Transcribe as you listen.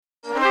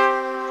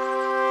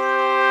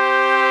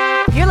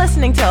You're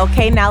listening to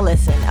Okay Now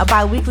Listen, a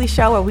bi-weekly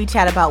show where we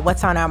chat about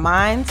what's on our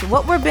minds,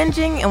 what we're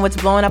binging, and what's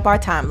blowing up our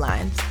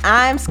timelines.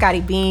 I'm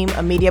Scotty Beam,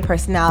 a media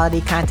personality,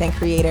 content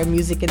creator,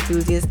 music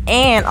enthusiast,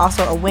 and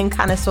also a wing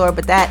connoisseur,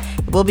 but that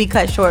will be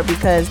cut short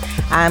because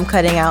I'm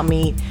cutting out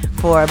meat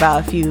for about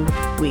a few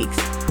weeks.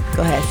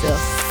 Go ahead, Sil.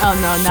 Oh,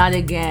 no, not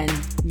again.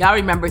 Y'all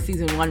remember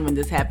season 1 when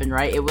this happened,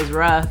 right? It was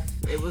rough.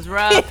 She was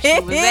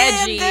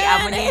edgy.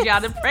 I'm going to need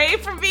y'all to pray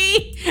for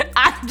me.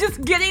 I'm just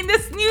getting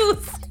this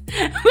news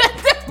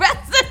with the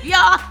rest of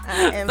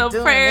y'all.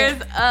 So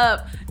prayers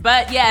up.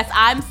 But yes,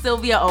 I'm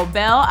Sylvia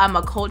Obell. I'm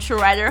a culture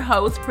writer,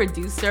 host,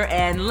 producer,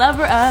 and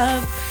lover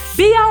of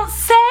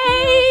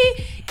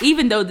Beyonce.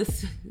 Even though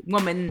this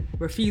woman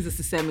refuses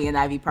to send me an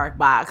Ivy Park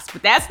box,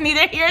 but that's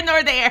neither here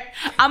nor there.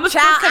 I'm gonna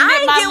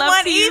commit my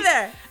love to you.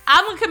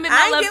 I'm gonna commit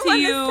my love to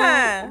you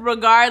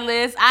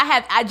regardless.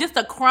 I just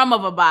a crumb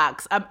of a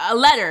box, a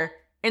letter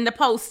in the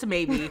post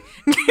maybe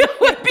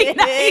would be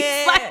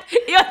nice. Like,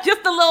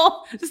 just a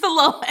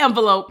little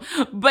envelope.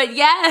 But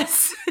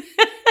yes,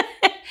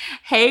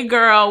 hey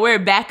girl, we're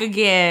back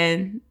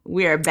again.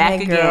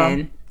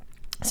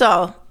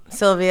 So,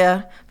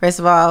 Sylvia, first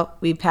of all,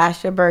 we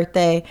passed your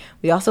birthday.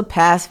 We also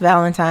passed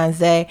Valentine's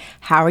Day.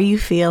 How are you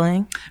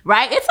feeling?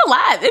 Right? It's a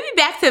lot. Maybe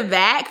back to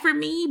back for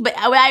me. But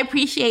what I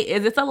appreciate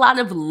is it's a lot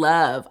of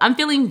love. I'm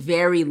feeling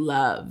very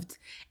loved.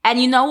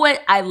 And you know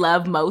what I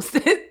love most?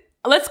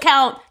 Let's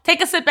count.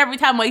 Take a sip every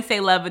time we say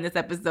love in this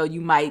episode.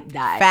 You might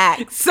die.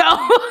 Facts. So,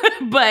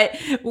 but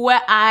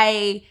what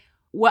I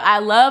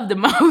love the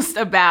most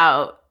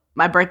about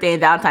my birthday and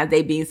Valentine's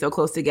Day being so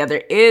close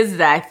together is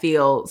that I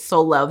feel so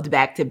loved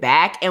back to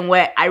back. And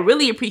what I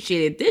really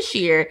appreciated this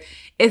year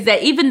is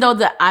that even though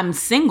that I'm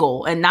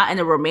single and not in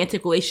a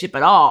romantic relationship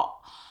at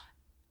all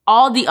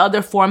the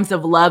other forms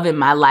of love in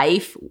my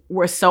life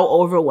were so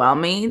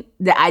overwhelming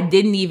that I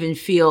didn't even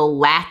feel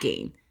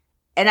lacking.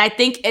 And I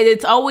think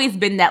it's always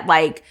been that,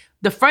 like,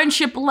 the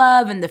friendship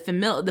love and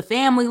the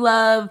family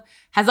love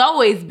has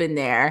always been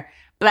there.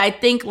 But I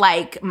think,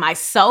 like, my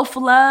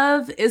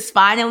self-love is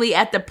finally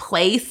at the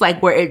place,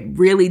 like, where it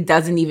really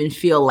doesn't even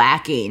feel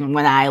lacking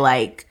when I,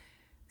 like,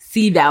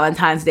 see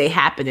Valentine's Day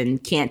happen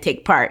and can't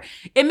take part.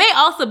 It may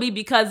also be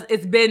because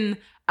it's been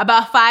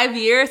about 5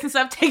 years since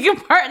I've taken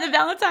part in the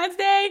Valentine's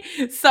Day.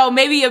 So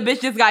maybe a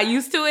bitch just got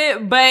used to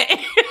it, but...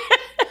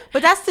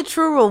 But that's the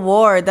true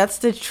reward. That's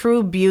the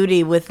true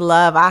beauty with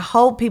love. I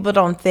hope people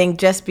don't think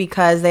just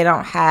because they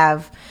don't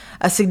have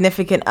a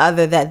significant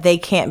other that they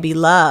can't be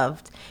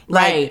loved.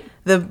 Right.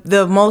 Like,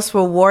 the most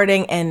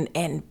rewarding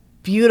and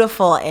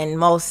beautiful and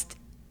most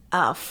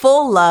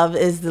full love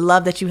is the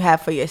love that you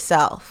have for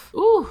yourself.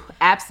 Ooh,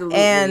 absolutely.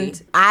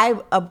 And I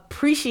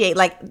appreciate,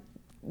 like,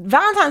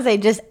 Valentine's Day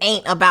just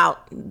ain't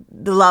about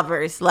the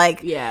lovers.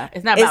 Like, yeah,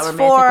 it's not about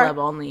romantic love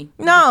only.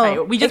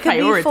 We just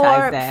prioritize be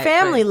for that.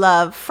 Family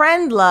love,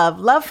 friend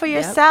love for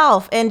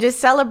yourself, and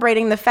just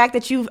celebrating the fact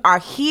that you are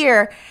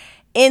here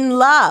in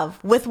love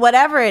with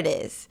whatever it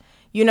is.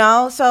 You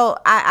know, so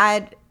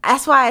I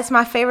that's why it's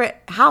my favorite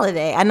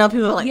holiday. I know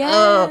people are like,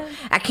 oh,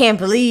 I can't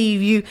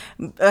believe you.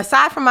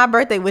 Aside from my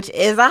birthday, which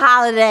is a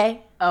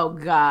holiday. Oh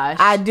gosh,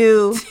 I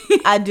do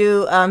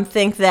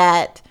think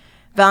that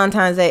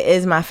Valentine's Day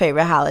is my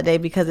favorite holiday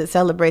because it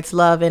celebrates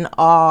love in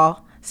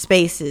all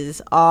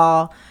spaces,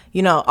 all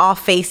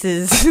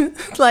faces.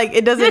 Like,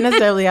 it doesn't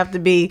necessarily have to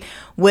be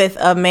with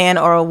a man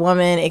or a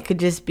woman. It could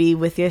just be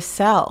with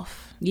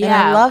yourself. Yeah. And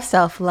I love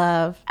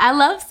self-love. I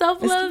love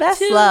self-love, it's the best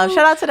too. Love.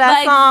 Shout out to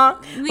that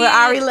song with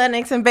Ari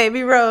Lennox and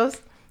Baby Rose.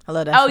 I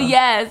love that song. Oh,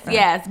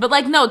 yes. But,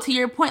 like, no, to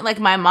your point, like,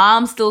 my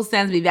mom still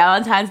sends me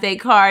Valentine's Day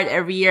card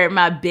every year at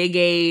my big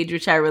age,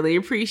 which I really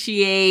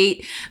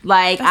appreciate.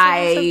 Like,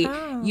 I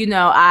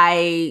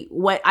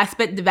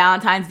spent the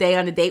Valentine's Day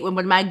on a date with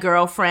one of my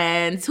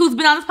girlfriends who's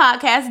been on this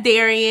podcast,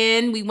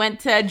 Darian. We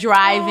went to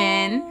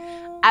drive-in.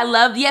 I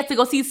love, to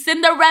go see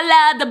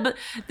Cinderella,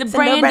 the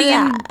Brandy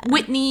and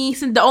Whitney,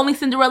 the only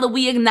Cinderella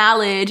we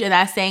acknowledge, and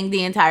I sang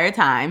the entire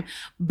time.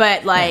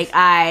 But, like,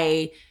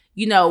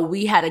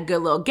 we had a good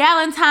little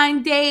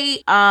Galentine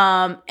date.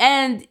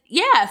 And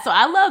yeah, so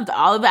I loved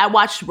all of it. I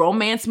watched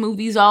romance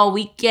movies all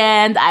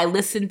weekend. I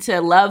listened to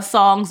love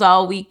songs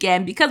all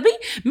weekend because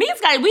me and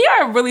Scotty, we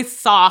are really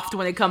soft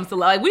when it comes to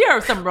love. Like, we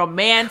are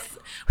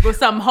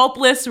some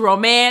hopeless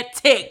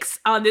romantics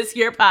on this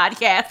here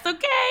podcast,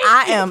 okay?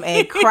 I am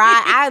a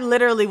cry. I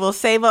literally will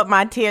save up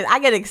my tears. I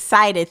get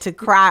excited to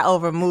cry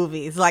over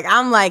movies. Like,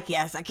 I'm like,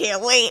 yes, I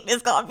can't wait.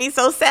 It's going to be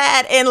so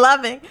sad and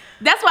loving.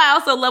 That's why I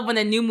also love when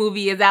a new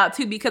movie is out,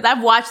 too, because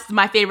I've watched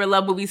my favorite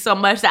love movies so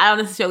much that I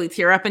don't necessarily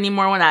tear up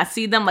anymore when I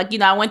see them. Like,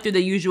 I went through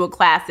the usual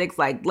classics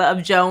like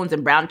Love Jones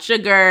and Brown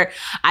Sugar.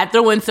 I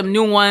throw in some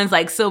new ones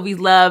like Sylvie's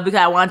Love because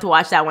I wanted to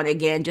watch that one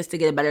again just to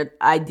get a better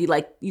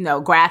idea,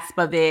 grasp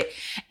of it.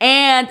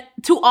 And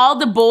To All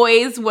the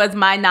Boys was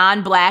my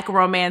non-Black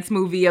romance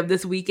movie of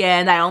this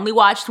weekend. I only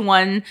watched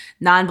one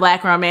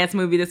non-Black romance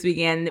movie this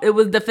weekend. It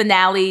was the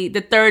finale,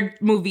 the third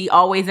movie,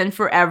 Always and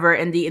Forever,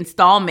 in the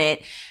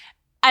installment.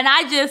 And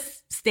I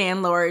just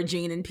Stan, Laura,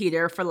 Jean, and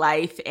Peter for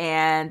life.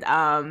 And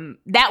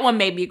that one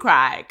made me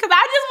cry. Because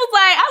I just was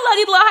like, I love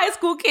these little high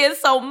school kids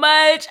so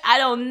much. I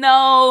don't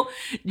know.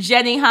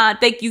 Jenny Han,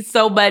 thank you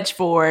so much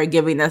for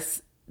giving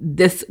us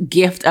this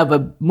gift of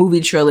a movie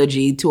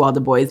trilogy to all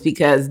the boys,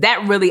 because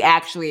that really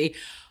actually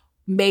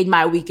made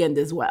my weekend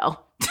as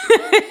well.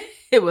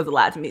 It was a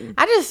lot to me.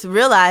 I just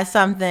realized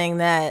something,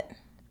 that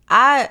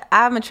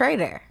I'm a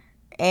traitor.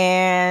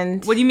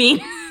 And what do you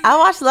mean? I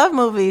watch love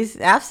movies.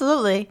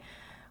 Absolutely.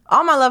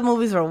 All my love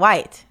movies were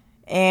white.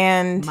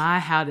 And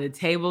how the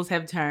tables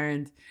have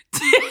turned.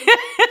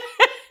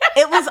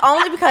 It was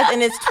only because,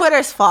 and it's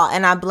Twitter's fault,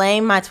 and I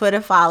blame my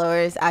Twitter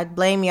followers. I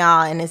blame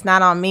y'all, and it's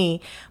not on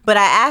me. But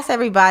I asked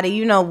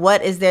everybody,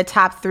 what is their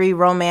top 3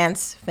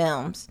 romance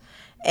films?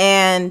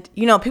 And,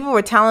 people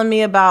were telling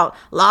me about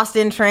Lost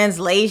in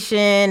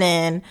Translation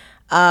and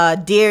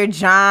Dear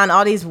John,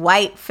 all these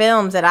white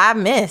films that I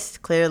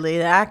missed, clearly,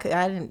 that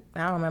I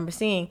don't remember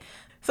seeing.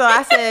 So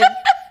I said,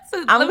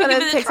 I'm going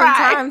to take some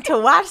time to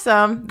watch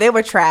some. They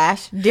were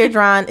trash. Dear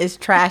John is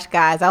trash,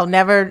 guys. I'll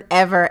never,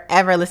 ever,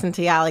 ever listen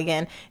to y'all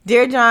again.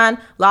 Dear John,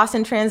 Lost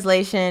in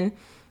Translation.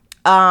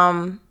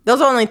 Those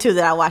are only 2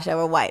 that I watched that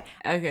were white.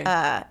 Okay.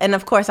 And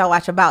of course, I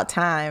watch About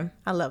Time.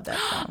 I love that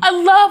song. I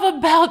love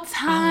About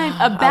Time.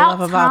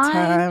 About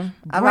Time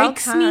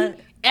breaks me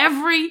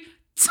every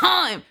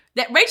time.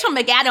 That Rachel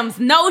McAdams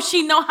knows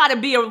she know how to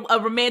be a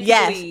romantic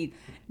lead.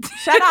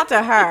 Shout out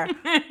to her.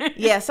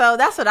 Yeah, so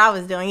that's what I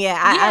was doing. Yeah,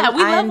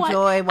 I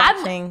enjoy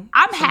watching.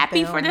 I'm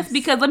happy for this,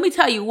 because let me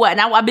tell you what.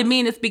 Now, I've been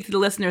meaning to speak to the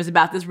listeners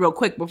about this real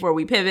quick before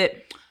we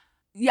pivot.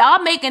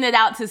 Y'all making it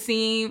out to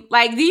seem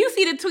like, do you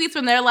see the tweets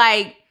when they're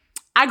like,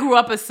 I grew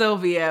up as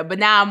Sylvia, but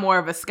now I'm more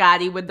of a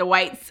Scotty with the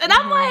whites. And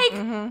I'm like,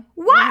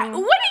 why? What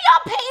are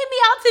y'all paying me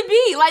out to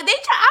be? Like,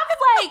 I was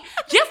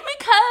like, just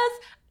because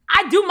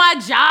I do my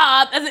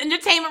job as an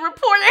entertainment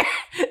reporter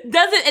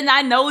doesn't, and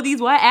I know these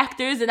white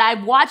actors and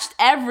I've watched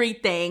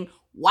everything,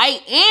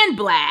 white and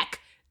black,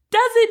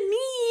 doesn't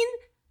mean,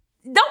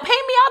 don't pay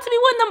me out to be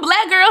one of them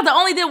black girls that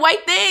only did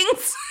white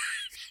things.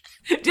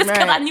 Just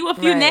because I knew a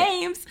few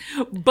names.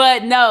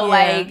 But no,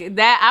 like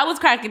that, I was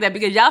cracking that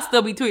because y'all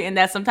still be tweeting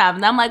that sometimes.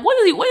 And I'm like, what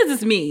does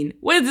this mean?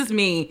 What does this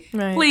mean?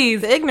 Right.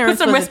 Please, the ignorance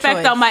put some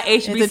respect on my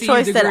HBCU It's a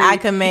choice degree. That I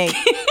can make.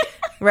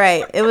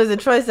 Right. It was a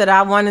choice that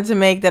I wanted to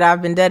make, that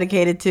I've been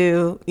dedicated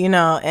to,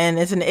 and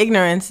it's an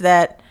ignorance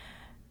that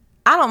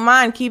I don't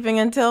mind keeping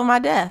until my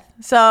death.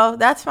 So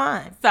that's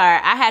fine. Sorry,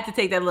 I had to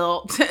take that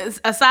little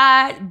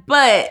aside.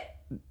 But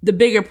the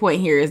bigger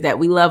point here is that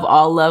we love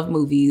all love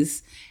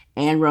movies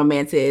and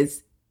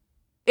romances.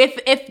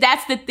 If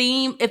that's the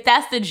theme, if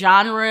that's the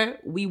genre,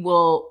 we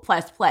will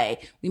press play.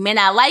 We may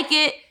not like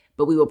it,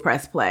 but we will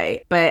press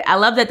play. But I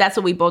love that that's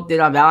what we both did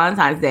on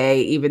Valentine's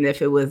Day, even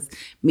if it was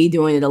me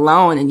doing it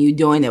alone and you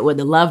doing it with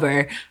a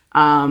lover.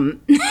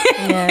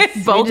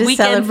 Yes, both we just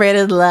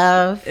celebrated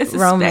love,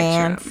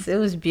 romance. Spectrum. It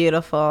was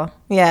beautiful.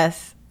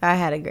 Yes, I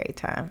had a great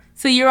time.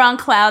 So you're on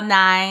cloud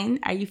 9.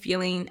 Are you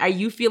feeling loved?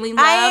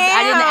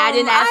 I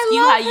didn't ask you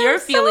how you're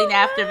feeling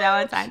after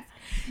Valentine's.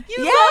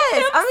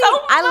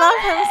 I love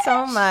him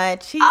so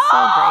much. He's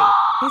so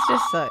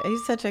great.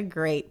 He's such a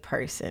great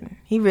person.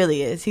 He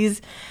really is.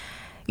 He's,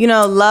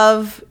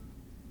 love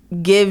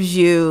gives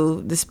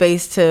you the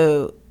space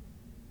to,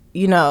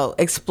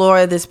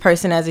 explore this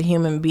person as a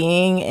human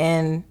being.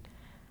 And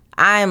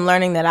I am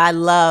learning that I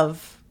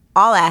love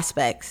all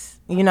aspects,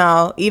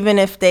 even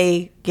if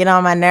they get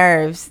on my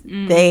nerves,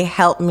 they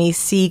help me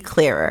see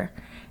clearer.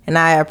 And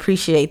I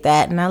appreciate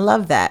that. And I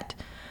love that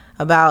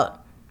about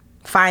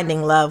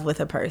finding love with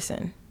a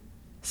person.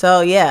 So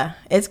yeah,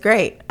 it's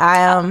great.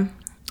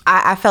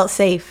 I felt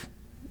safe,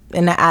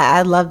 and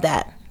I love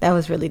that. That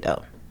was really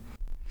dope.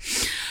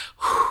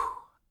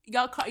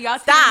 Y'all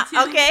stop.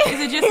 Okay, is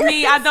it just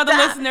me? I know the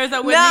listeners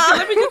are with me.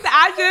 Let me just.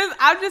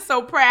 I'm just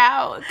so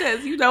proud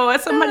because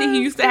as somebody who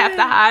used to have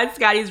to hide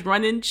Scotty's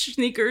running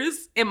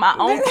sneakers in my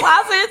own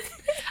closet,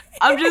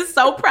 I'm just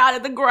so proud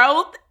of the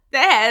growth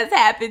that has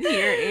happened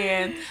here.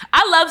 And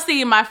I love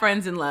seeing my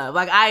friends in love.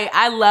 Like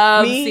I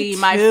love seeing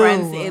my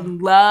friends in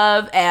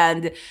love.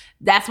 And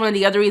that's one of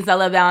the other reasons I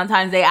love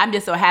Valentine's Day. I'm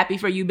just so happy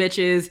for you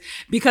bitches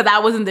because I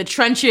was in the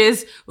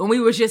trenches when we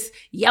was just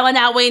yelling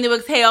out waiting to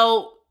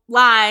exhale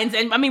lines.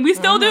 And I mean, we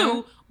still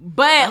do.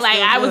 But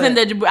I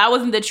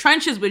was in the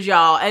trenches with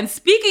y'all. And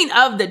speaking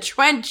of the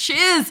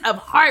trenches of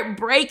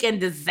heartbreak and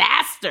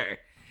disaster,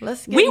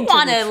 we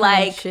want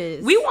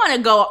to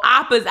go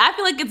opposite. I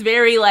feel like it's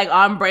very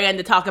on brand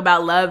to talk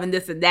about love and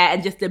this and that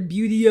and just the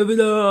beauty of it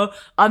all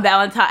on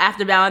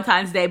after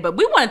Valentine's Day. But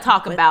we want to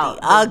talk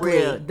about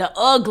the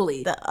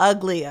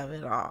ugly of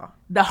it all,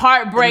 the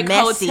Heartbreak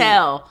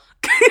Hotel,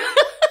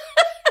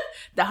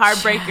 the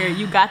Heartbreaker.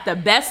 You got the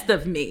best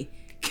of me.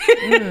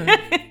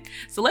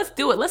 So let's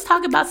do it. Let's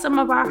talk about some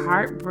of our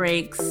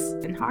heartbreaks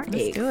and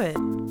heartaches. Let's do it.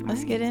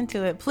 Let's get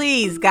into it,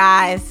 please,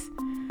 guys.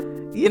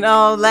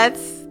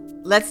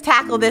 Let's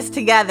tackle this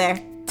together.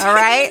 All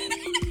right?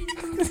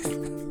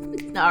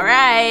 All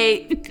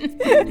right.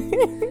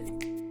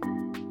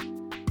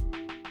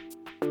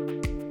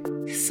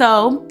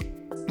 So,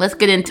 let's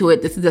get into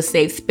it. This is a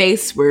safe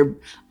space where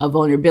of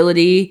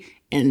vulnerability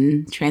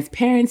and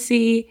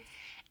transparency.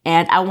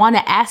 And I want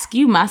to ask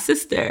you, my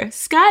sister,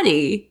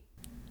 Scotty,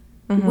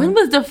 when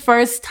was the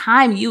first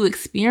time you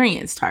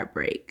experienced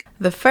heartbreak?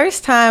 The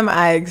first time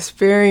I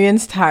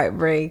experienced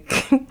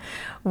heartbreak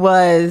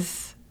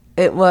was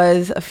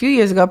a few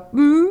years ago,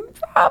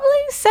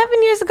 probably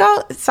 7 years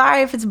ago.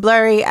 Sorry if it's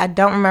blurry. I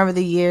don't remember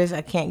the years.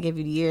 I can't give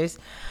you the years.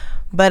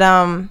 But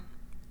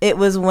it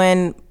was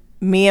when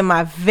me and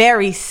my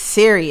very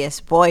serious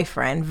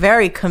boyfriend,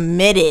 very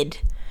committed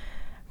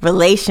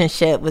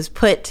relationship was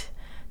put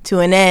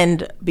to an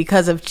end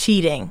because of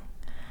cheating.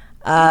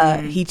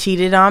 He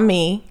cheated on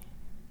me.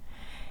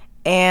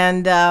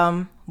 And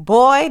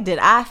boy, did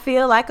I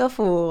feel like a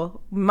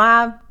fool.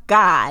 My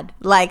God.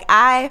 Like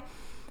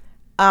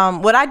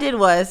what I did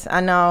was, I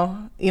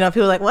know,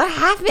 people are like, what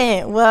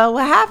happened? Well,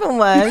 what happened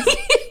was.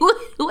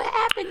 What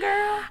happened,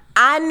 girl?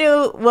 I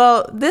knew,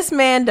 this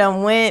man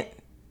done went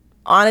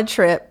on a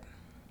trip.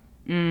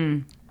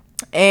 And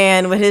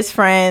with his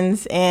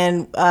friends,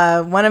 and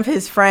one of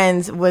his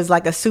friends was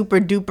like a super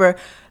duper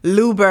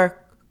luber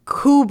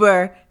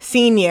Coober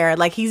senior.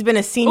 Like, he's been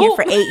a senior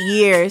for 8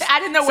 years. I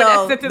didn't know where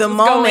that sentence was going. The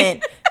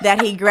moment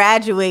that he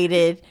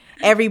graduated,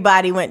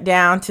 everybody went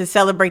down to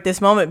celebrate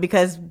this moment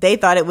because they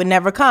thought it would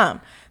never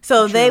come.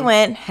 So they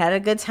went, had a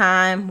good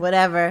time,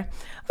 whatever.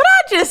 But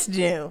I just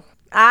knew.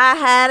 I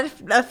had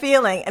a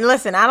feeling. And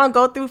listen, I don't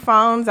go through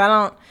phones.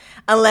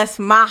 Unless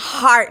my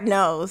heart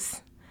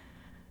knows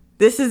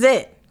this is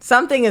it.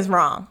 Something is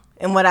wrong.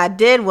 And what I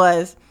did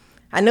was,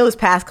 I knew it was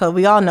passcode.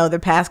 We all know their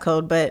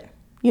passcode, but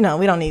we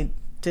don't need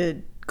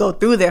to go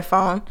through their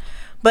phone.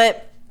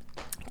 But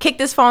kicked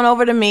this phone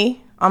over to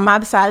me on my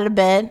side of the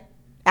bed.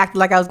 Acted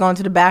like I was going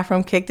to the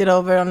bathroom. Kicked it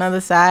over on the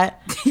other side.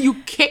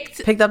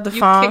 Picked up the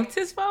phone. You kicked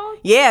his phone?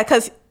 Yeah,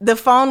 because the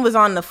phone was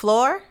on the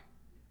floor.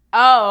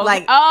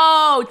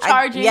 Oh,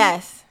 charging.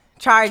 Yes,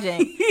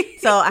 charging.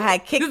 So I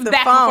had kicked the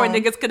back phone.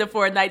 Before niggas could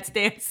afford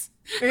nightstands.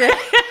 Yeah.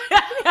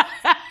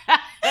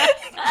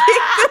 Kicked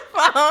the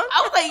phone.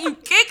 I was like, you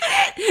kicked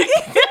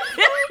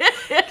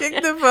it?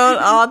 Kicked the phone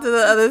all to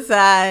the other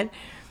side.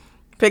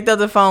 Picked up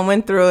the phone,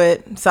 went through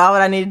it, saw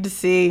what I needed to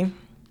see,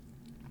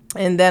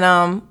 and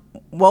then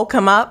woke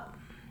him up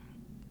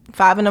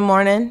 5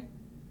 a.m.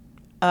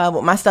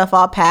 With my stuff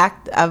all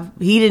packed.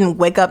 He didn't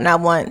wake up not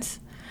once.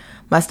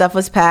 My stuff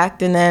was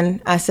packed, and then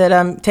I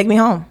said, take me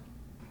home.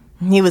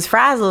 He was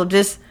frazzled.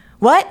 Just,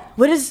 what?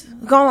 What is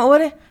going on?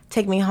 What?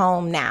 Take me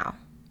home now.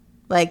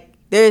 Like,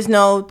 there is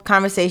no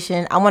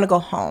conversation. I want to go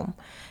home.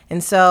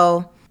 And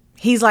so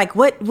he's like,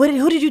 who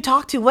did you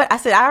talk to? What? I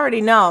said, I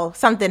already know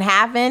something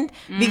happened.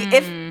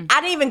 If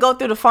I didn't even go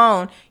through the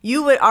phone,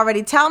 you would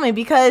already tell me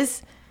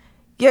because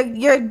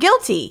you're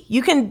guilty.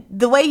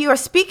 The way you are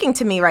speaking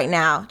to me right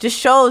now just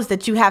shows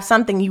that you have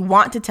something you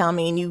want to tell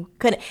me and you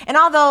couldn't. And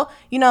although,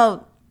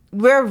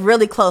 we're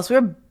really close.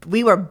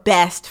 We were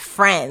best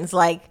friends.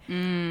 Like,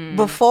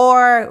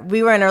 before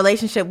we were in a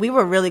relationship, we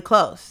were really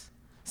close.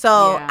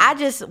 So yeah. I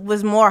just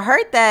was more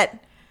hurt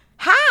that,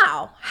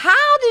 how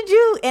did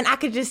you? And I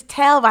could just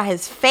tell by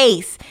his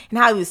face and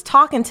how he was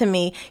talking to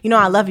me.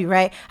 I love you,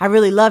 right? I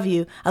really love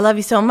you. I love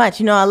you so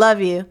much. I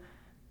love you.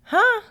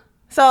 Huh?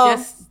 So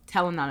just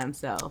telling on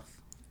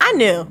himself. I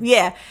knew,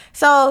 yeah.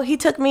 So he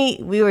took me.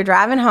 We were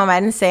driving home. I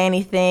didn't say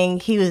anything.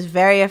 He was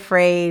very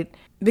afraid.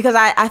 Because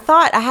I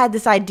thought I had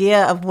this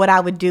idea of what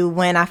I would do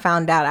when I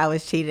found out I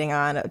was cheated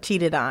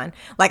on.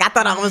 Like, I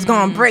thought I was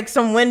going to break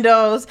some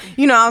windows.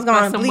 I was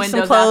going to bleach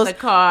some clothes. Out the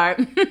car.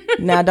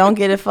 Now, don't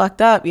get it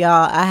fucked up,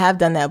 y'all. I have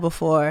done that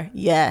before.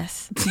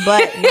 Yes.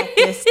 But not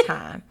this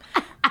time.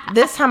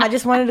 This time, I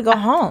just wanted to go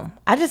home.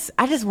 I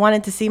just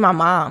wanted to see my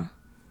mom.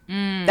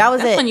 That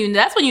was it.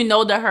 That's when you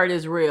know the hurt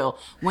is real.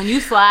 When you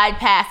slide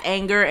past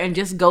anger and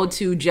just go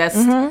to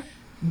just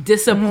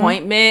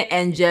disappointment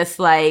and just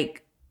like,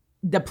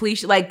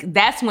 depletion, like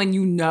that's when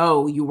you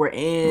know you were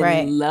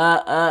in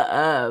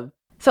love.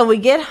 So we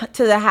get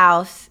to the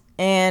house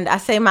and I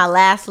say my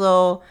last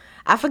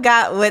I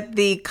forgot what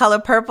the color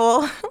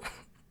purple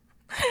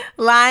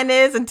line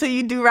is, until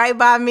you do right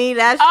by me.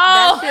 That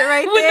shit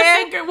right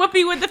with there.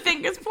 Whoopi with the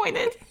fingers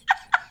pointed.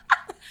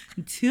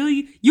 Until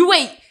you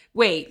wait.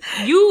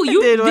 You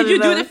did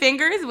you do the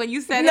fingers when you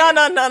said no, it?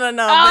 No. Oh.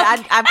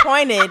 But I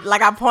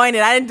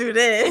pointed. I didn't do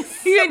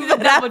this. You didn't do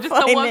the double,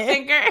 just the one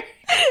finger.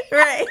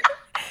 Right.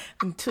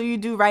 Until you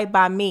do right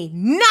by me,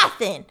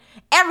 nothing,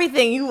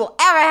 everything you will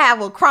ever have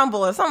will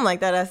crumble, or something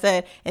like that, I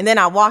said. And then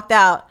I walked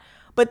out.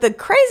 But the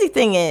crazy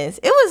thing is,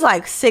 it was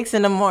like 6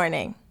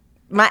 a.m.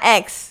 My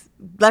ex,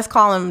 let's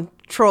call him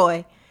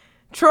Troy.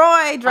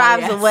 Troy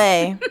drives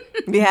away.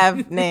 We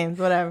have names,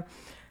 whatever.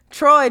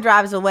 Troy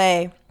drives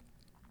away.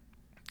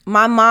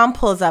 My mom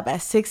pulls up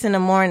at 6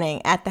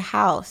 a.m. at the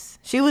house.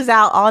 She was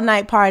out all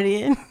night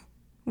partying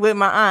with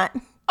my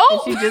aunt.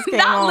 Oh, she just came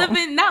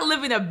home. Not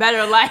living a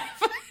better life.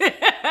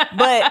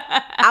 But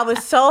I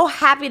was so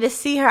happy to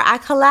see her. I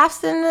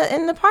collapsed in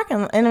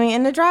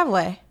the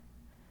driveway.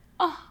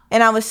 Oh.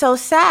 And I was so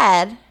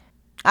sad.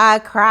 I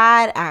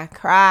cried.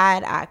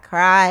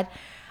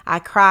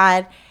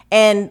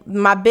 And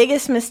my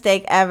biggest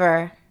mistake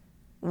ever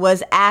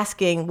was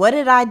asking, what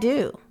did I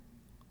do?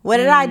 What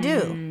did I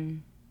do?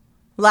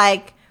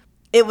 Like,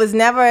 it was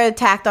never an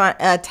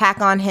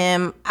attack on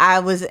him. I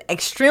was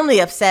extremely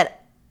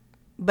upset,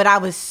 but I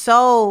was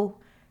so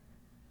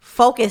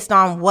focused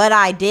on what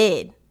I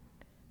did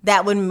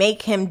that would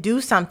make him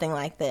do something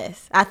like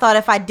this. I thought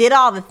if I did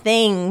all the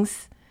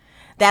things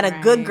that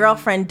a good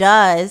girlfriend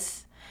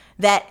does,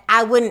 that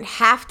I wouldn't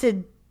have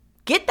to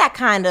get that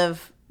kind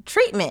of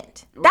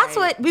treatment. That's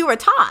what we were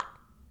taught.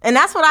 And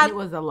that's what it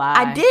was a lie.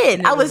 I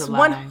did. I was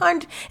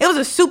 100. It was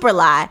a super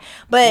lie,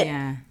 but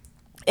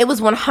it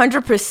was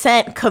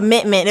 100%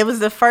 commitment. It was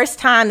the first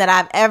time that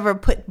I've ever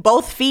put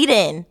both feet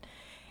in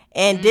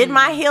and did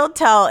my heel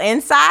toe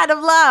inside of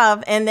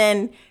love, and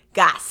then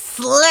got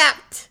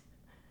slapped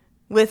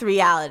with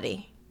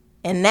reality.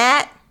 And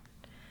that,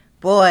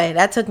 boy,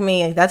 that took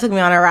me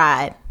on a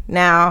ride.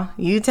 Now,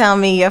 you tell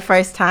me your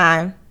first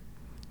time,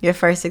 your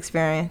first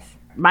experience.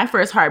 My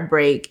first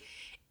heartbreak,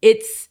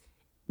 it's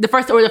the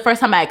first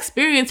time I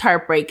experienced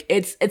heartbreak.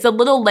 It's a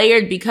little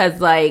layered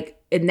because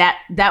and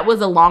that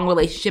was a long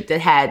relationship that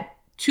had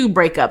 2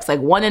 breakups, like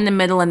one in the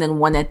middle and then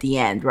one at the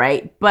end,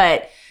 right?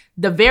 But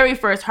the very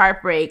first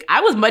heartbreak,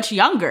 I was much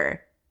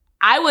younger.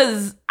 I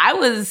was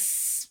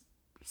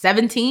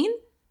 17.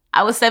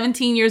 I was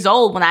 17 years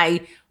old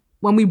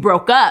when we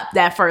broke up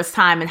that first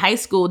time in high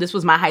school. This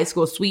was my high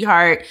school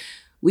sweetheart.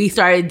 We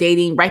started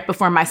dating right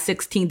before my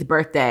 16th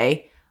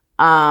birthday.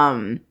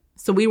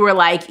 So we were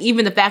like,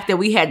 even the fact that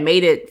we had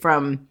made it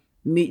from,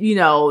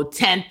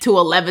 10th to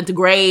 11th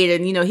grade,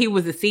 and, he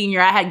was a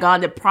senior. I had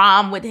gone to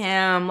prom with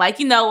him,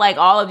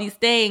 all of these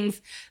things.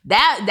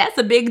 That's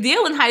a big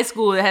deal in high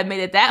school to have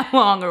made it that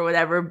long or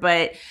whatever.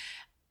 But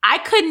I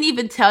couldn't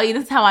even tell you,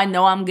 this is how I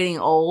know I'm getting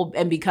old.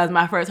 And because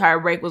my first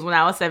heartbreak was when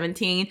I was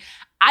 17,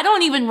 I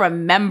don't even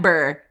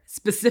remember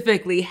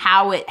specifically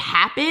how it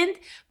happened.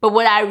 But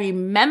what I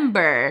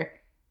remember,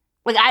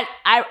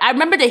 I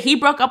remember that he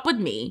broke up with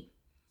me,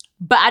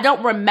 but I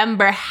don't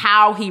remember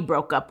how he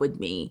broke up with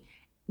me,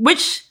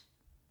 which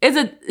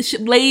is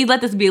lady,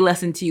 let this be a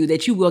lesson to you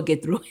that you will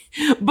get through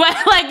it.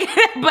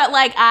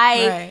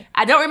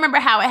 I don't remember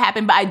how it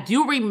happened, but I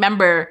do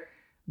remember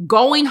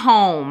going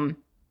home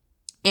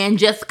and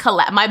just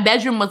collapse. My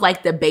bedroom was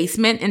like the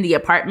basement in the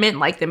apartment,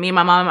 like that me and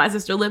my mom and my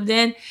sister lived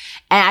in.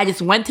 And I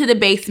just went to the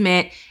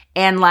basement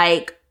and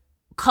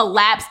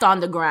collapsed on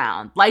the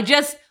ground,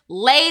 just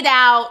laid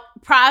out,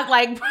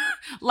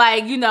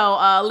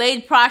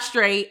 laid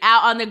prostrate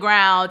out on the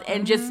ground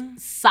and just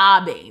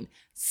sobbing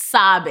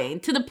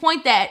to the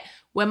point that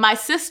when my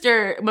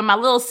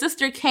little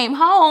sister came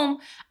home,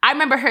 I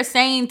remember her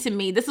saying to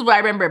me, this is what I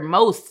remember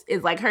most,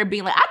 is her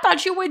being like, I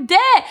thought you were dead.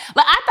 I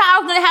thought I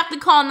was going to have to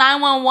call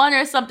 911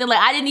 or something.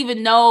 I didn't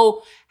even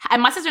know.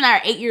 And my sister and I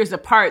are 8 years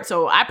apart,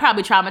 so I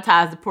probably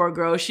traumatized the poor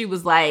girl. She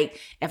was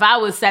if I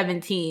was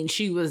 17,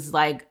 she was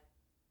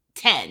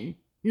 10.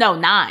 No,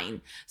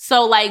 9.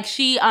 So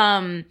she,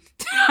 I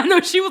know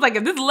she was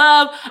if this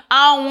love,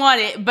 I don't want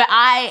it. But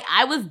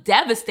I was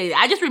devastated.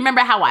 I just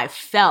remember how I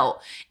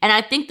felt. And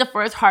I think the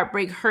first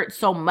heartbreak hurt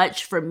so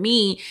much for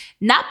me,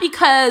 not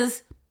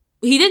because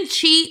he didn't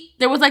cheat.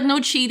 There was no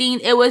cheating.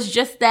 It was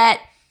just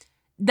that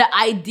the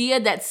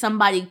idea that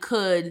somebody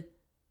could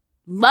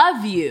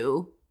love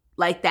you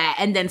like that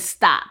and then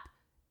stop.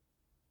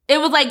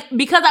 It was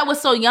because I was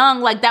so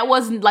young, that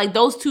wasn't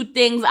those two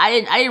things.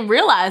 I didn't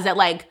realize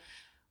that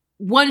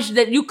one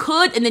that you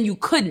could and then you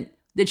couldn't,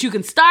 that you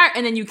can start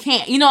and then you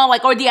can't,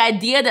 or the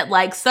idea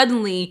that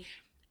suddenly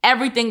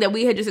everything that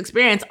we had just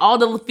experienced, all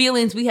the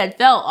feelings we had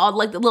felt, all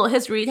the little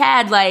history we'd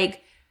had,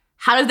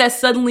 how does that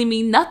suddenly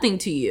mean nothing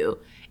to you?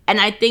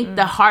 And I think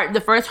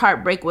the first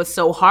heartbreak was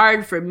so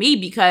hard for me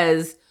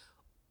because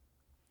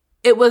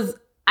I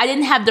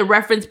didn't have the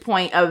reference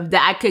point of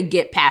that I could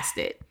get past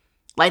it.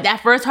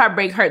 That first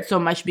heartbreak hurt so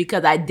much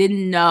because I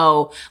didn't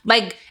know.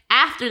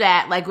 After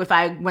that,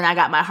 when I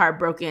got my heart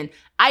broken,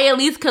 I at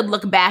least could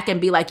look back and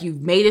be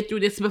you've made it through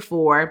this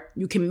before.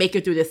 You can make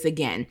it through this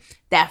again.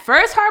 That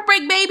first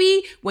heartbreak,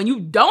 baby, when you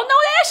don't know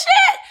that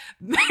shit,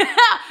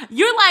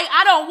 you're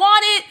I don't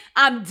want it.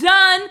 I'm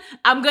done.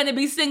 I'm going to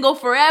be single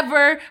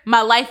forever.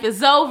 My life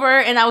is over.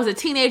 And I was a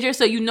teenager,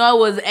 so it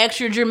was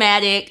extra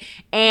dramatic.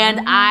 And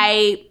and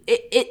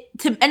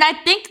I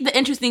think the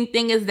interesting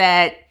thing is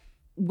that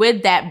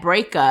with that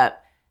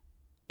breakup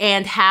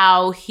and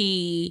how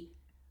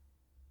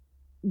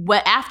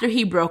after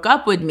he broke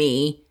up with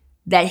me,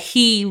 that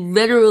he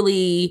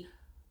literally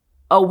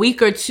a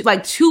week or two,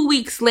 2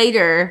 weeks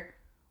later,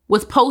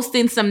 was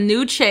posting some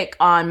new chick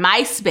on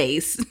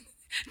MySpace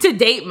to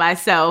date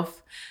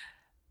myself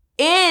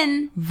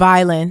in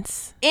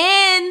violence,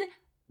 in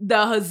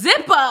the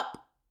zip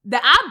up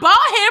that I bought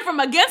him from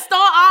against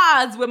all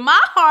odds with my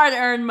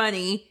hard-earned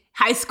money,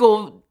 high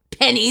school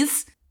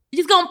pennies.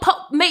 He's gonna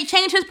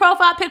change his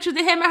profile picture to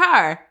him and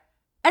her.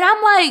 And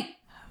I'm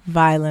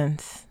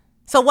violence.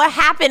 So what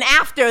happened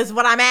after is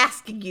what I'm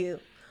asking you.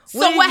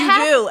 What did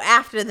you do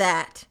after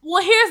that?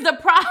 Well, here's the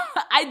problem.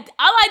 All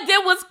I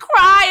did was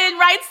cry and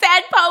write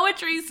sad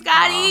poetry,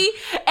 Scotty.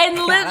 And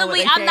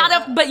literally, I'm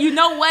not but you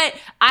know what?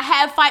 I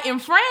have fighting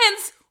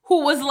friends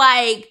who was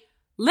like,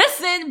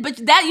 listen, but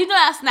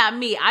that's not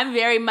me. I'm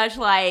very much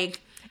like,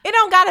 it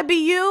don't gotta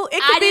be you.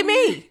 It could be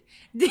me.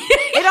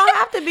 It don't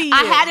have to be you.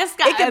 I had a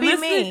Scotty. It could be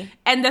me.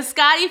 And the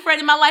Scotty friend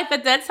in my life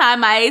at that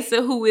time, Aisa,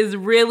 who is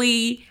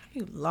really,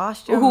 you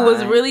lost your mind.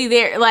 Was really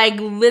there, like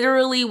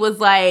literally was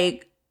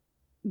like,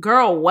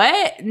 girl,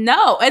 what?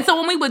 No. And so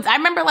I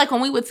remember like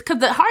because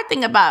the hard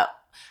thing about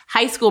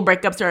high school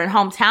breakups or in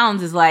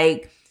hometowns is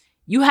like,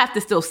 you have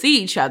to still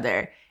see each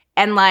other.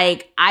 And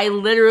like, I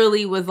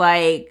literally was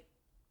like,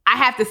 I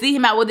have to see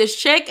him out with this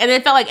chick. And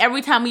it felt like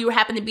every time we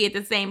happened to be at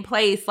the same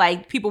place,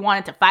 like people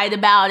wanted to fight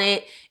about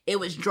it. It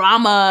was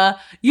drama,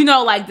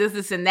 like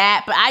this and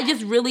that. But I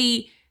just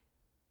really,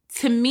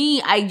 to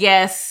me, I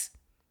guess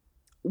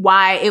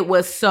why it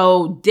was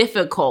so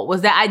difficult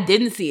was that I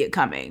didn't see it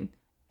coming.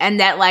 And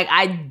that, like,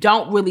 I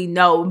don't really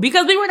know.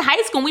 Because we were in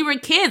high school and we were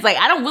kids. Like,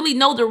 I don't really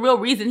know the real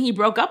reason he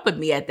broke up with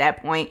me at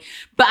that point.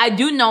 But I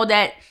do know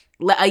that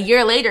a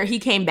year later, he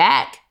came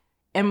back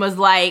and was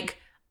like,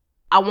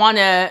 I want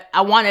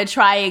to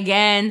try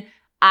again.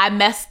 I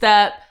messed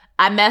up.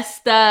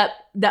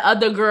 The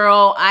other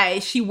girl,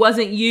 she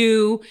wasn't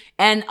you.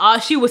 And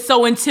she was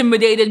so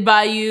intimidated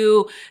by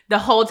you the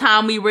whole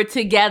time we were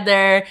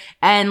together.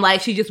 And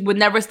like, she just would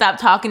never stop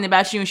talking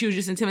about you. And she was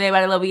just intimidated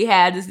by the love we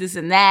had, this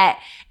and that.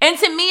 And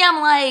to me,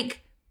 I'm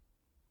like,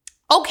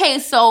 okay,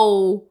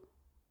 so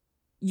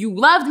you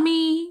loved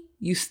me,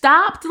 you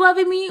stopped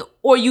loving me,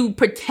 or you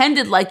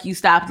pretended like you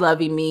stopped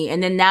loving me,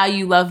 and then now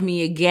you love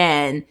me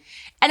again.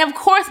 And of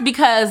course,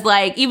 because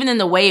like, even in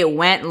the way it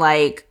went,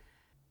 like,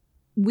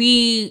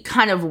 we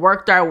kind of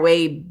worked our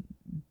way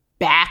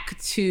back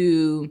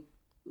to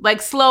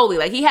like slowly,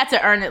 like he had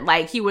to earn it.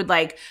 Like he would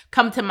like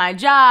come to my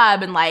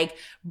job and like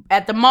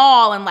at the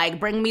mall and like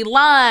bring me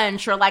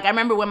lunch, or like I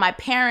remember when my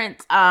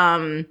parents,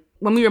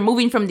 when we were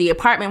moving from the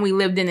apartment we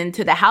lived in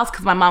into the house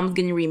because my mom was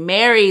getting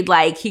remarried,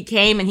 like he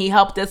came and he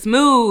helped us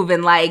move,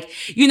 and like,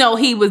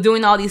 he was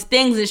doing all these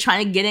things and just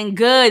trying to get in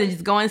good and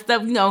just going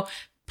stuff,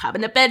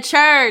 popping up at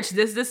church,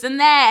 this and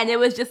that. And it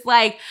was just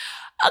like,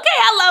 okay,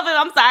 I love him.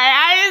 I'm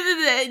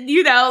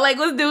sorry.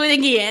 Let's do it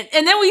again.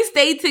 And then we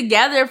stayed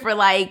together for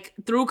like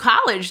through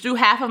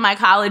half of my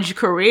college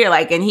career.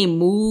 Like, and he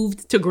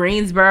moved to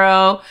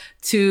Greensboro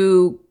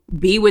to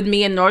be with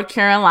me in North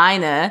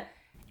Carolina.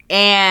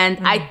 And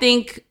I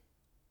think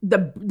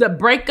the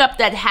breakup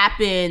that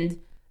happened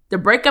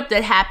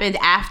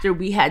after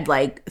we had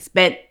like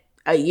spent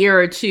a year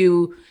or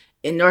two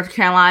in North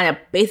Carolina,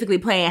 basically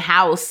playing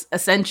house,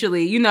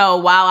 essentially,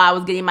 while I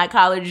was getting my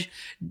college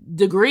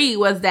degree,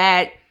 was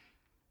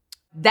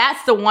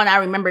that's the one I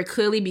remember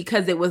clearly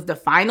because it was the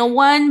final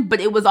one, but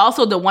it was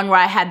also the one where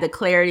I had the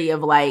clarity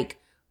of like,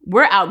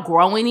 we're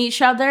outgrowing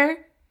each other.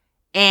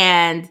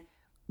 And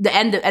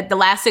at the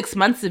last 6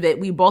 months of it,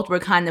 we both were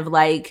kind of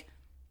like,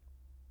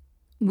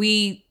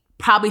 we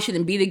probably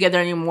shouldn't be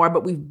together anymore,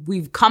 but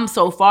we've come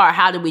so far.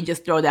 How do we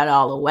just throw that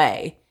all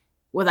away?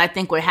 Was I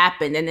think what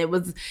happened. And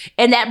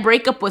that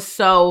breakup was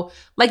so,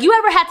 like, you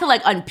ever had to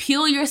like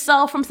unpeel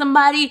yourself from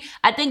somebody?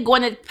 I think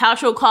Gwyneth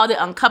Paltrow called it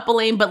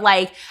uncoupling, but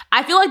like,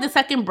 I feel like the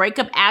second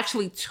breakup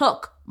actually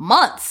took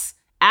months.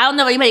 I don't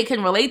know if anybody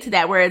can relate to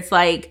that, where it's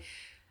like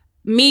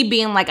me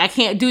being like, I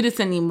can't do this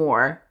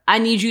anymore. I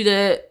need you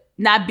to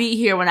not be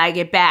here when I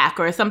get back,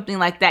 or something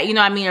like that.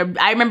 Or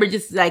I remember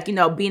just like,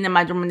 being in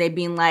my room and they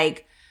being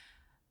like,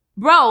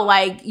 bro,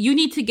 like, you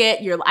need to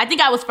get I think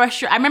I was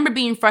frustrated. I remember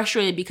being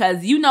frustrated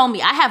because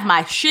me, I have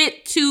my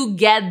shit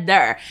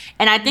together.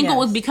 And I think what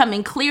was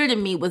becoming clear to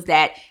me was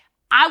that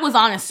I was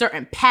on a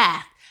certain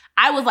path.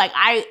 I was like,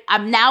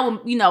 I'm now,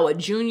 a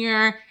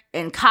junior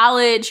in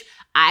college.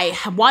 I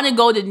want to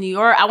go to New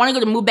York. I want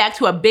to move back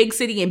to a big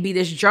city and be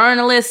this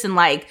journalist and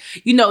like,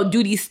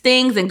 do these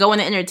things and go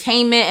into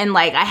entertainment. And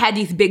like, I had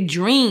these big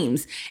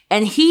dreams,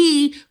 and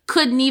he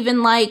couldn't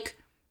even like,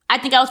 I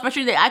think I was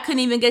frustrated that I couldn't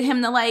even get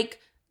him to like,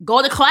 go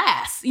to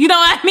class, you know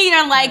what I mean?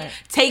 And like,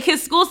 take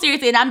his school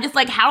seriously. And I'm just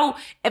like,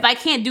 if I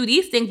can't do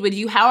these things with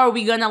you, how are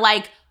we gonna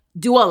like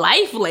do a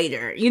life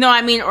later? You know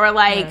what I mean? Or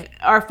like,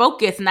 our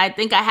focus. And I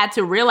think I had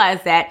to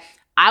realize that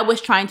I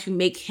was trying to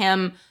make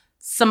him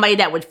somebody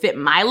that would fit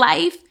my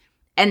life,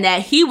 and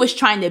that he was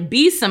trying to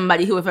be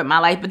somebody who would fit my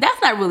life, but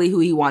that's not really who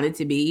he wanted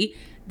to be.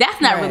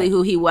 That's not really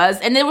who he was.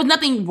 And there was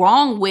nothing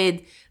wrong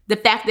with the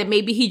fact that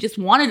maybe he just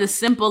wanted a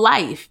simple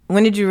life.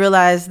 When did you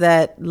realize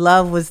that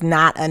love was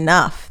not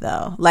enough,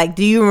 though? Like,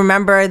 do you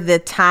remember the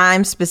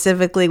time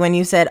specifically when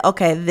you said,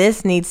 okay,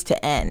 this needs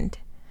to end?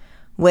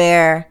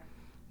 Where,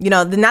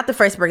 not the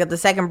first breakup, the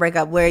second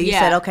breakup, where you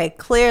said, okay,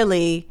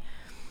 clearly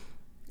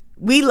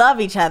we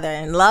love each other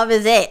and love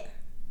is it.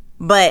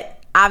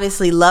 But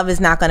obviously love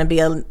is not going to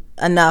be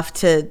enough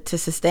to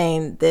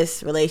sustain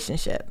this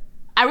relationship.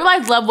 I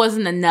realized love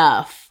wasn't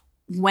enough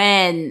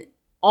when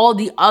all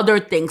the other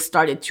things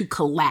started to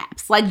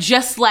collapse. Like,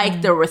 just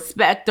like the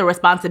respect, the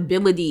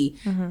responsibility.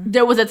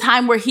 There was a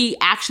time where he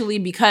actually,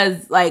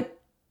 because like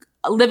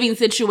living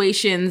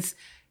situations,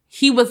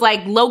 he was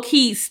like low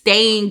key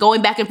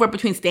going back and forth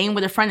between staying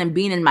with a friend and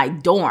being in my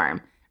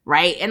dorm,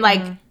 right? And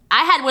like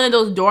I had one of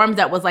those dorms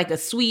that was like a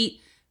suite.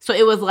 So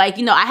it was like,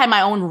 you know, I had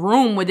my own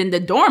room within the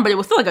dorm, but it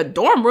was still like a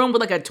dorm room with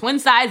like a twin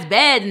size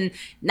bed and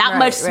not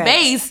much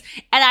space.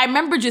 And I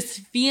remember just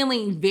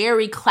feeling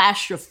very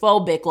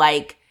claustrophobic,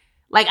 like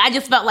I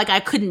just felt like I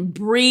couldn't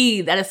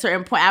breathe at a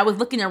certain point. I was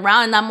looking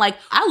around and I'm like,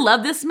 I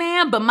love this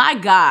man, but my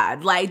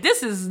God, like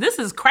this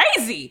is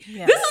crazy.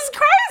 Yes. This is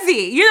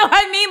crazy. You know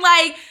what I mean?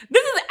 Like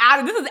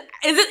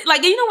is it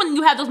like, you know, when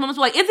you have those moments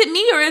where like, is it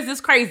me or is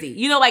this crazy?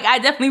 You know, like I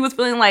definitely was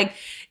feeling like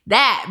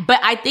that. But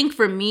I think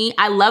for me,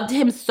 I loved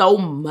him so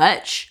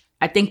much.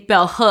 I think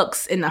Bell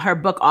Hooks in her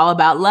book All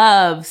About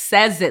Love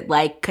says it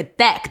like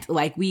connect,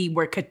 like we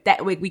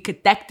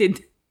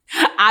connected.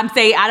 I'm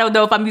saying, I don't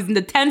know if I'm using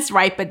the tense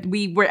right, but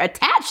we were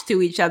attached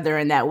to each other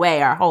in that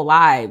way our whole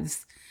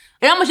lives.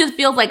 It almost just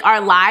feels like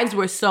our lives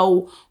were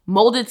so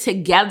molded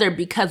together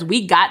because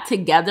we got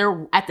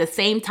together at the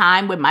same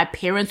time when my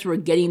parents were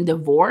getting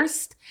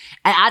divorced.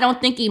 And I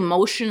don't think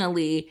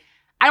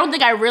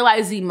I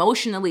realized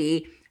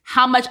emotionally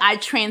how much I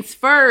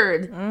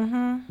transferred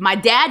my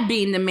dad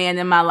being the man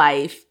in my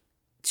life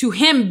to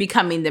him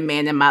becoming the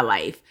man in my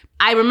life.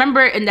 I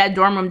remember in that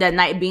dorm room that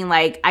night being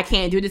like, I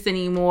can't do this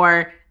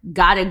anymore.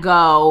 Gotta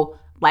go.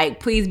 Like,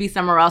 please be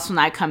somewhere else when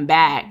I come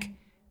back.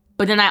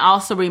 But then I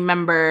also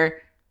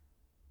remember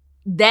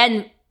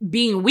then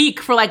being weak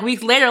for like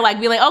weeks later, like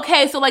be like,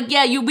 okay, so like,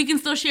 yeah, we can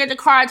still share the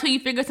car until you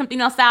figure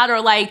something else out,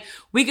 or like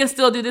we can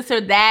still do this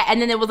or that.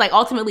 And then it was like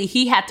ultimately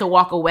he had to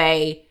walk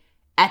away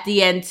at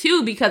the end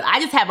too, because I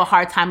just have a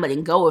hard time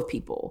letting go of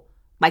people.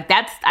 Like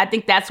I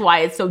think that's why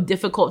it's so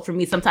difficult for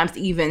me sometimes to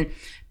even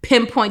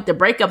pinpoint the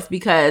breakups,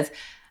 because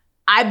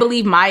I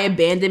believe my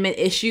abandonment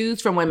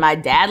issues from when my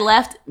dad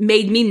left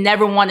made me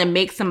never want to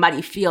make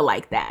somebody feel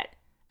like that.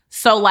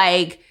 So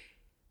like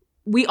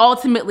we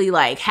ultimately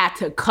like had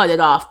to cut it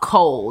off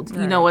cold.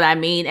 You know what I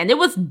mean? And it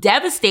was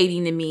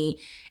devastating to me.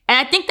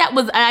 And it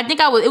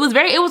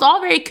was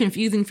all very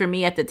confusing for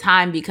me at the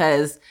time,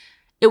 because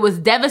it was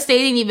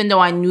devastating even though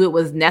I knew it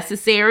was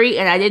necessary,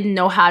 and I didn't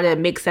know how to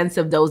make sense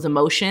of those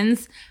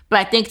emotions. But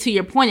I think to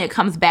your point, it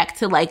comes back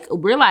to like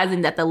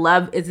realizing that the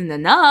love isn't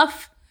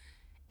enough.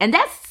 And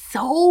that's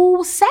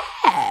so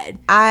sad.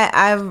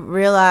 I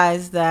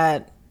realized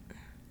that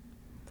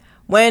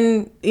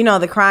when, you know,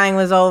 the crying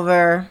was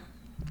over,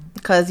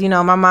 because, you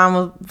know, my mom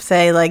would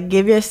say, like,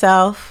 give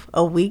yourself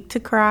a week to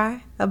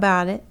cry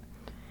about it,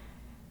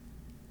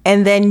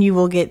 and then you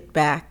will get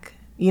back.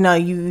 You know,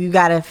 you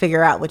got to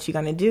figure out what you're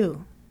going to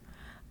do.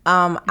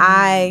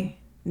 I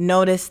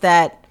noticed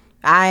that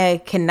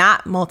I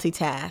cannot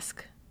multitask.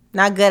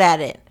 Not good at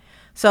it.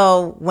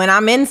 So when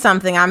I'm in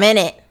something, I'm in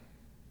it.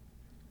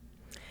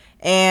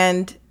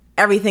 And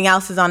everything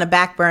else is on the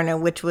back burner,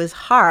 which was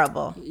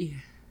horrible.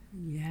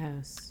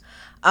 Yes.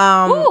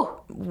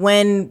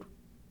 When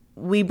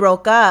we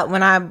broke up,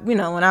 when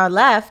I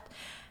left,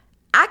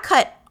 I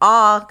cut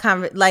all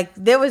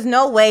there was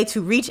no way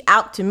to reach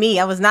out to me.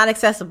 I was not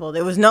accessible.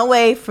 There was no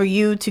way for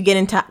you to get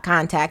into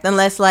contact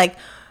unless like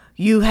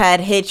you had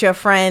hit your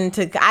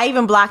friend I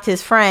even blocked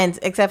his friends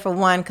except for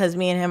one, because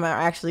me and him are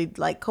actually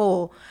like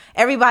cool.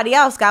 Everybody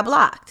else got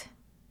blocked.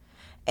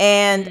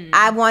 And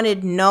I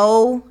wanted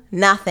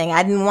nothing.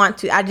 I didn't want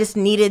to. I just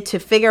needed to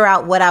figure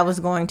out what I was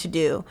going to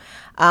do.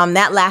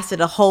 That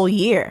lasted a whole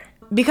year,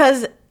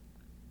 because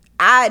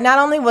not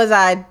only was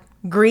I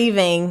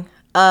grieving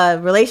a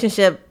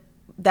relationship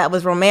that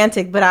was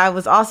romantic, but I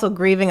was also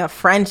grieving a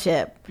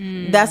friendship.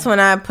 That's when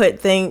I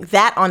put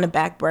that on the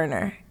back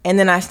burner. And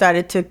then I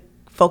started to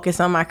focus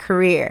on my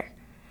career.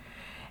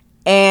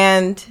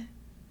 And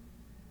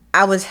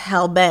I was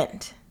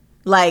hell-bent.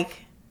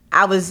 Like,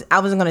 I wasn't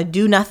going to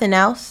do nothing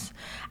else.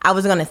 I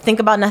wasn't going to think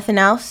about nothing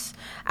else.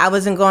 I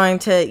wasn't going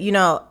to, you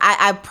know,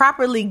 I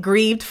properly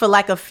grieved for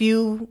like a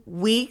few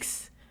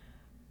weeks.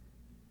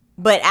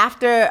 But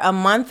after a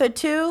month or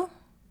two,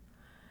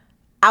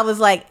 I was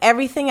like,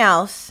 everything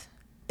else,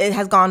 it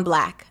has gone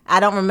black. I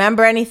don't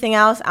remember anything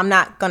else. I'm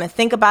not going to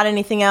think about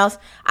anything else.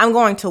 I'm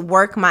going to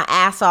work my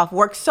ass off,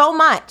 work so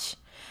much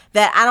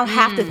that I don't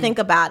have to think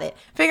about it.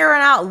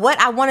 Figuring out what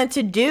I wanted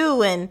to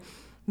do and,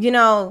 you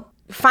know,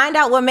 find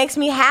out what makes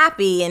me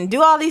happy and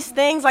do all these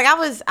things. Like I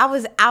was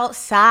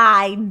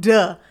outside.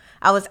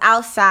 I was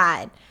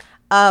outside.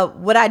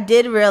 What I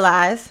did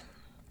realize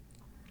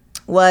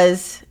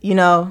was, you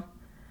know,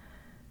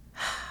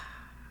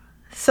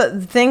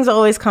 so things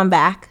always come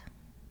back.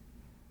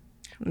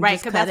 Right,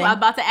 because that's what I was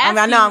about to ask you.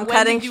 I know, I'm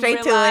cutting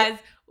straight to it.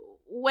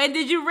 When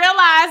did you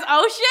realize,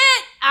 oh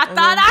shit, I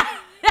thought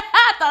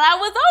I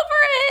was over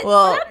it.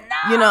 Well,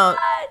 you know,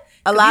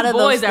 a lot of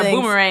those boys are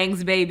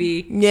boomerangs,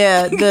 baby.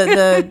 Yeah,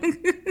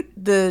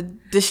 the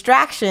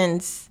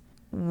distractions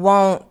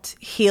won't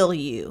heal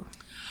you.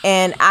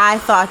 And I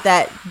thought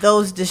that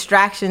those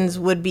distractions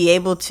would be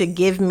able to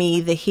give me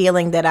the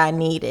healing that I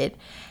needed.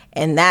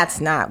 And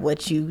that's not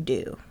what you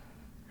do.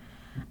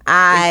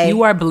 If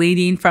you are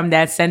bleeding from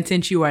that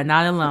sentence, you are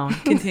not alone.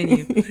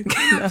 Continue.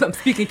 I'm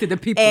speaking to the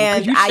people.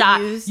 And you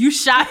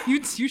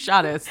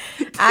shot us.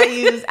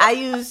 I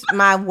use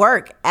my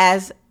work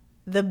as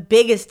the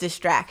biggest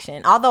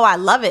distraction. Although I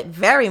love it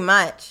very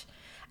much,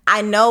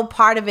 I know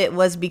part of it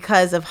was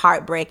because of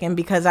heartbreak and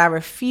because I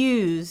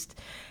refused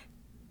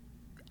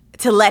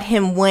to let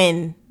him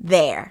win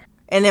there.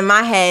 And in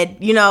my head,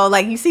 you know,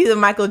 like you see the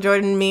Michael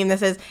Jordan meme that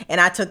says, and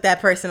I took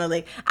that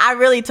personally. I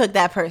really took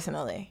that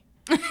personally.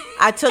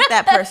 I took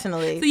that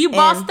personally. So you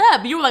bossed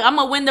up. You were like, I'm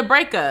going to win the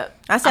breakup.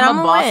 I said, I'm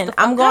going to win.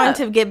 I'm going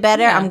to get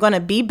better. Yeah. I'm going to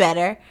be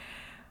better.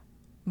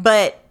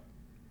 But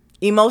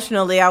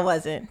emotionally, I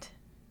wasn't.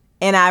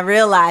 And I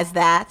realized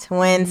that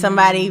when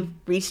somebody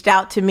reached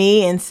out to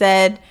me and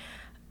said,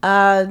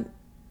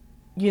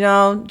 you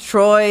know,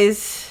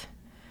 Troy's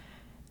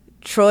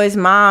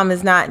mom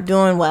is not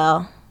doing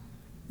well.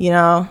 You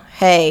know,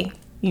 hey,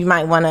 you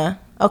might want to,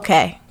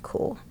 okay,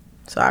 cool.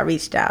 So I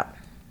reached out.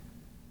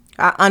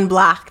 I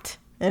unblocked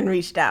and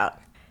reached out.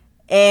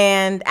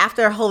 And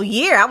after a whole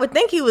year, I would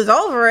think he was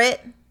over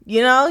it.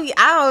 You know,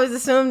 I always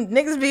assumed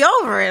niggas be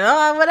over it.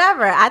 Oh,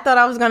 whatever. I thought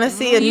I was going to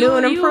see a new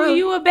and improved.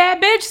 You a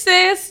bad bitch,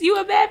 sis. You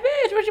a bad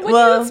bitch. What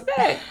you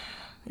expect?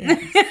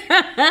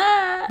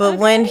 Yes. But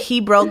when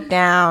he broke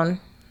down,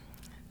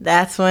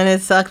 that's when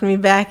it sucked me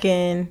back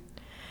in.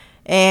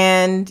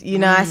 And, you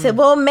know, I said,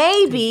 well,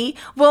 maybe.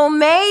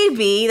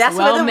 That's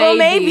where the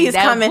maybe is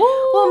coming.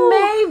 Well,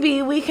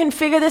 maybe we can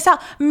figure this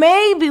out.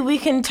 Maybe we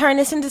can turn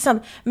this into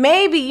something.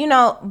 Maybe, you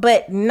know,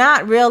 but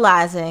not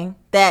realizing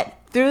that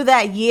through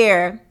that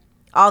year,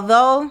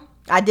 although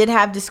I did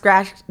have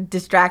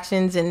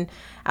distractions and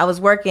I was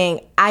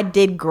working, I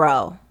did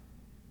grow.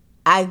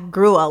 I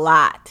grew a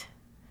lot.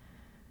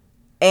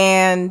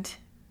 And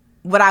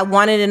what I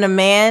wanted in a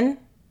man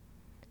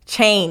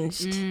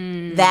changed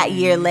that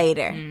year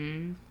later.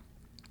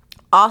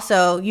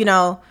 Also, you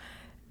know,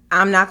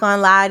 I'm not going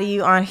to lie to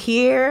you on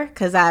here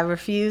because I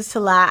refuse to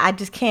lie. I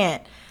just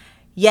can't.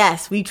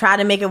 Yes, we try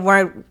to make it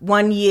work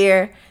 1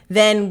 year.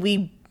 Then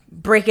we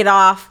break it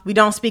off. We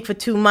don't speak for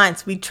 2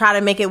 months. We try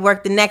to make it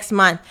work the next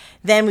month.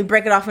 Then we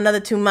break it off another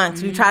 2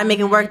 months. We try to make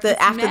it work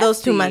after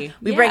those 2 months.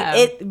 We break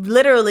it.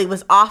 Literally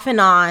was off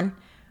and on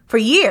for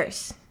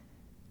years.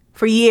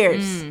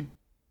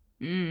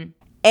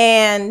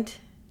 And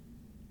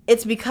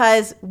it's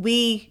because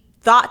we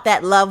thought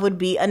that love would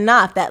be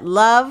enough, that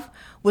love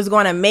was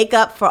going to make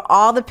up for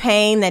all the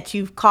pain that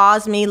you've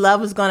caused me.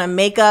 Love was going to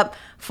make up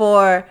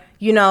for,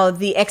 you know,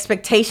 the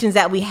expectations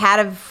that we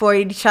had for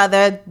each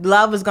other.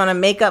 Love was going to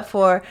make up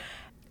for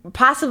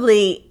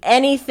possibly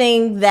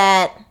anything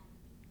that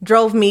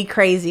drove me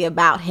crazy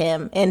about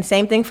him. And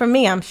same thing for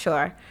me, I'm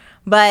sure.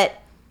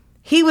 But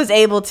he was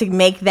able to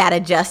make that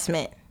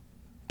adjustment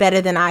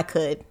better than I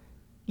could.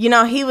 You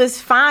know, he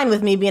was fine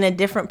with me being a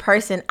different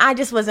person. I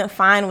just wasn't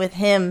fine with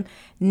him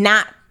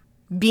not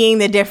being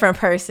the different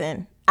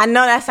person. I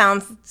know that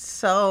sounds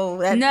so...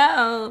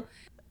 No.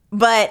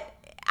 But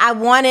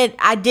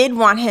I did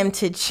want him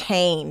to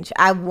change.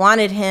 I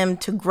wanted him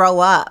to grow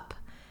up.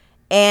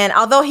 And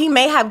although he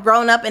may have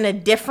grown up in a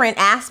different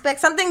aspect,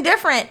 something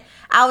different,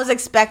 I was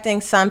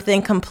expecting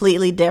something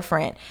completely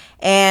different.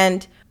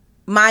 And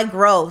my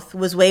growth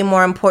was way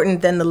more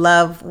important than the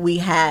love we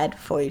had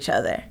for each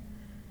other.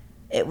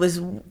 It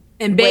was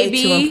way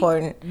too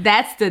important.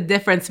 That's the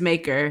difference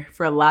maker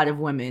for a lot of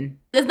women.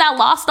 It's not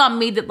lost on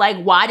me that,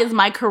 like, why does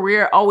my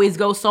career always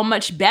go so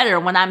much better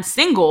when I'm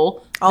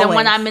single than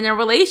when I'm in a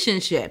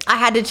relationship? I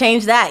had to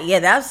change that. Yeah,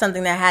 that was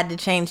something that had to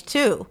change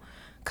too.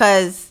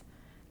 Because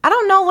I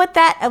don't know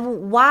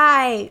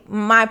why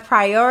my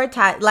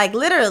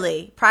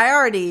literally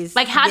priorities.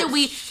 Like, how do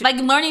we,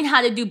 learning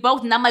how to do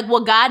both? And I'm like,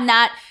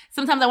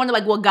 sometimes I wonder,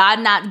 will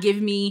God not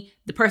give me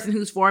the person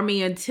who's for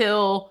me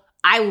until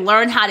I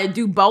learn how to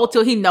do both,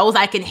 till he knows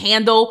I can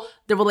handle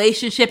the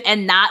relationship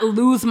and not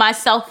lose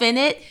myself in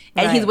it.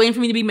 And He's waiting for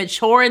me to be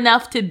mature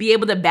enough to be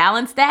able to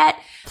balance that.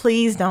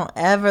 Please don't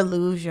ever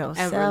lose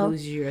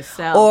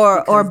yourself.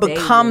 Or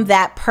become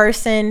that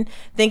person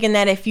thinking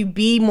that if you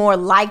be more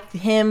like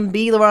him,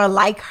 be more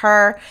like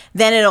her,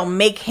 then it'll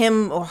make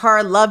him or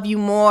her love you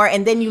more.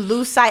 And then you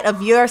lose sight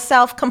of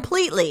yourself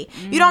completely.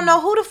 You don't know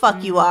who the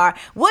fuck you are,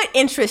 what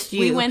interests you.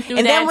 We went through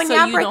and that then when so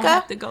y'all you break don't up,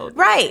 have to go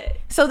through right.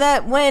 it. So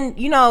that when,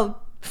 you know,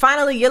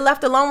 finally you're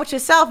left alone with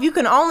yourself, you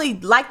can only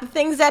like the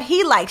things that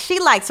he likes, she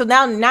likes. So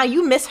now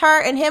you miss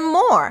her and him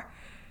more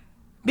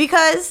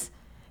because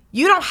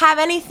you don't have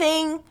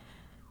anything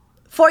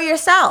for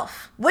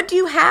yourself. What do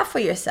you have for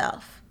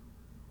yourself?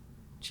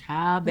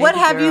 Child, baby what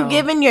have girl. you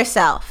given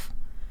yourself?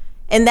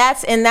 And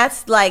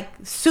that's like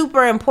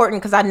super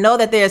important because I know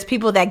that there's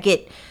people that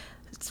get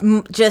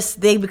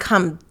they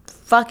become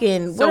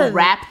fucking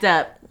wrapped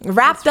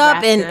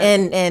up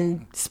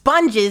in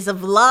sponges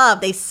of love.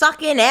 They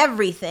suck in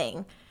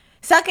everything.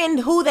 Suck in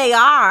who they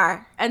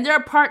are. And there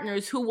are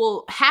partners who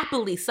will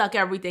happily suck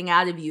everything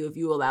out of you if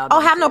you allow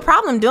them have no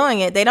problem doing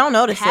it. They don't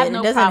notice it. It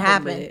doesn't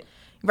happen.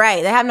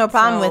 Right. They have no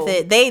problem with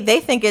it. They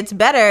think it's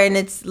better and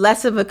it's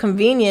less of a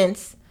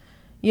convenience,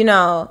 you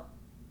know,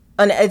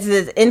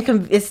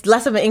 And it's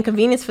less of an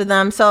inconvenience for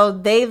them. So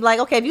they've like,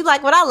 okay, if you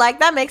like what I like,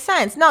 that makes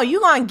sense. No,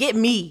 you're going to get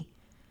me.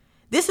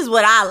 This is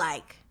what I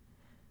like.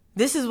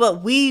 This is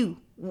what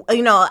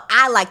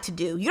I like to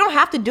do. You don't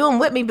have to do them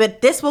with me,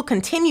 but this will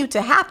continue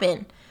to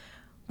happen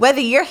whether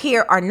you're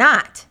here or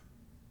not.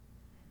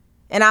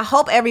 And I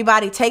hope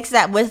everybody takes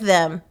that with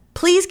them.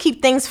 Please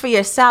keep things for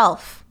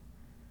yourself.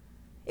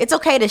 It's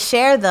okay to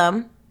share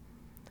them,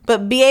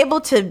 but be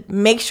able to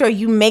make sure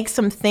you make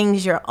some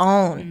things your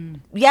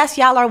own. Yes,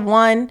 y'all are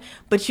one,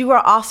 but you are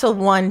also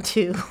one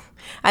too.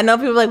 I know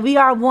people are like, we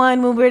are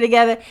one when we're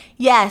together.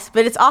 Yes,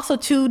 but it's also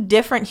two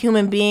different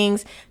human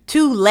beings,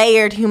 two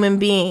layered human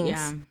beings.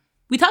 Yeah.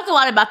 We talk a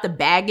lot about the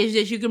baggage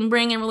that you can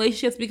bring in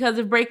relationships because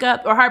of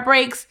breakup or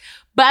heartbreaks,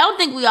 but I don't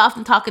think we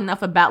often talk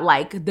enough about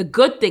like the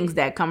good things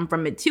that come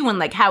from it too, and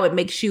like how it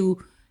makes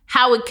you,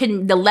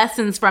 the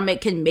lessons from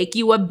it can make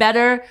you a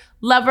better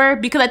lover.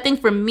 Because I think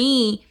for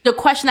me, the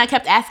question I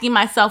kept asking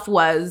myself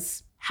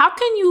was, how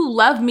can you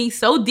love me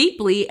so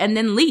deeply and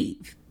then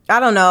leave? I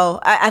don't know.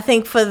 I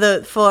think for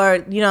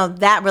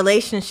that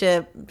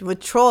relationship with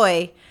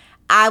Troy,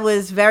 I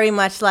was very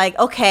much like,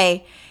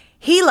 okay,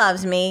 he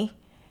loves me.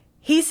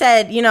 He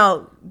said, he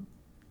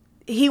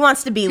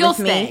wants to be with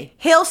me.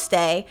 He'll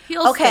stay.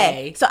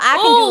 Okay. So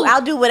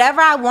I'll do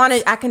whatever I want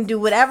to. I can do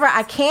whatever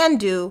I can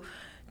do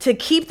to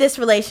keep this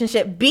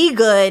relationship. Be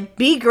good,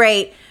 be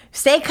great,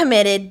 stay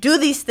committed, do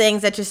these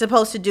things that you're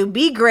supposed to do,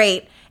 be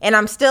great. And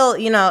I'm still,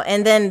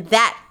 and then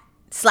that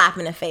slap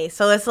in the face.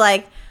 So it's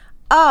like,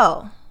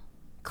 oh,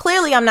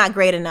 clearly I'm not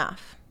great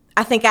enough.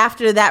 I think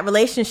after that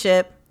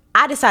relationship,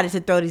 I decided to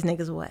throw these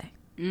niggas away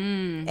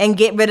and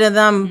get rid of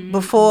them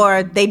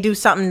before they do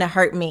something to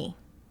hurt me.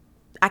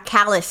 I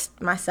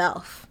calloused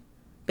myself.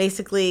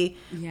 Basically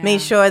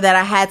made sure that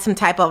I had some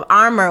type of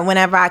armor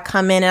whenever I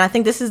come in. And I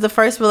think this is the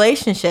first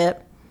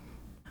relationship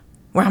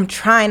where I'm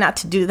trying not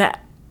to do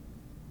that,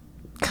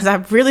 because I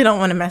really don't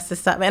want to mess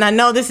this up. And I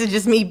know this is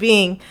just me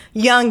being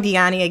young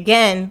Deani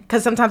again,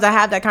 because sometimes I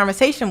have that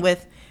conversation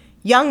with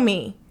young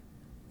me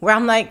where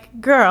I'm like,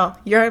 girl,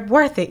 you're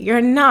worth it. You're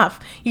enough.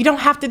 You don't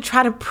have to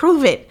try to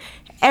prove it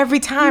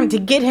every time to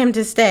get him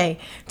to stay,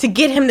 to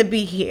get him to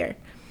be here.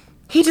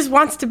 He just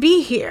wants to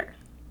be here.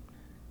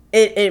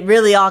 It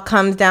really all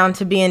comes down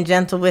to being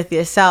gentle with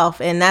yourself.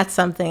 And that's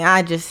something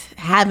I just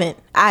haven't.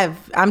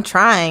 I'm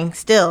trying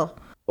still.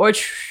 Or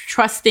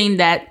trusting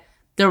that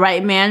the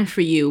right man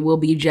for you will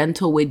be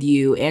gentle with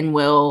you and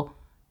will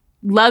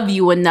love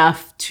you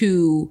enough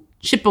to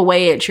chip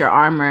away at your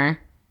armor,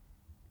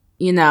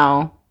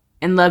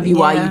 and love you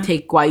while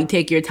you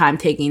take your time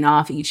taking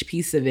off each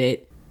piece of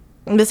it.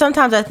 But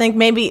sometimes I think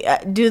maybe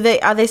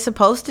are they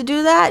supposed to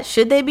do that?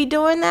 Should they be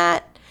doing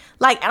that?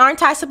 Like,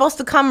 aren't I supposed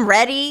to come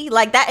ready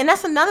like that? And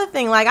that's another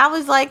thing. Like, I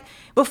was like,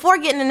 before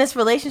getting in this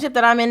relationship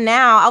that I'm in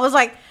now, I was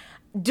like,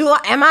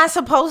 am I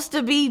supposed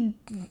to be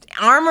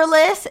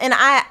armorless? And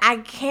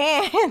I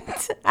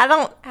can't. I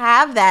don't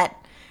have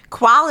that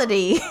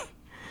quality.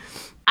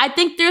 I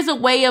think there's a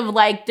way of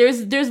like,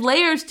 there's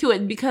layers to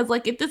it, because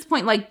like at this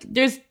point, like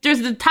there's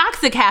the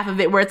toxic half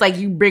of it where it's like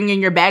you bring in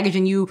your baggage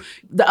and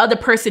the other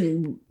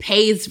person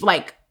pays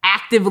like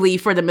actively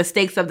for the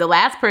mistakes of the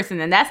last person,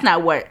 and that's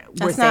not what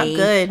we're saying. That's not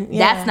good.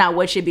 Yeah. That's not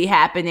what should be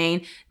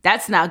happening.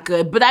 That's not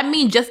good. But I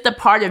mean, just the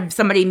part of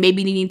somebody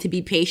maybe needing to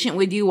be patient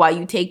with you while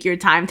you take your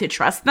time to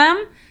trust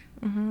them.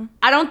 Mm-hmm.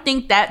 I don't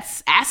think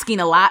that's asking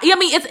a lot. I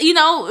mean, it's,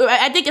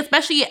 I think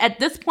especially at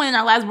this point in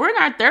our lives, we're in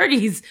our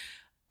 30s.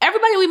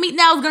 Everybody we meet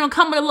now is going to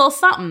come with a little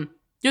something.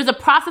 There's a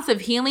process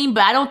of healing,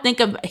 but I don't think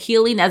of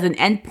healing as an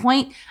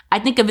endpoint. I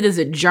think of it as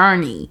a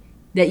journey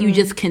that you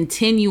just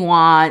continue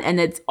on, and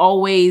it's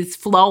always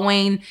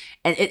flowing,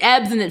 and it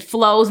ebbs and it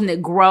flows and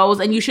it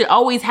grows, and you should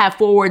always have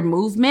forward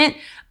movement,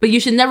 but you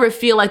should never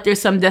feel like there's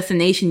some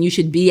destination you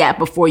should be at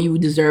before you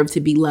deserve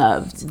to be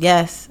loved.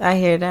 Yes, I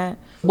hear that.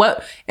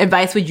 What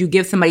advice would you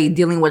give somebody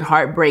dealing with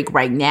heartbreak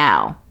right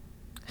now?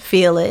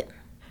 Feel it.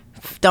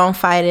 Don't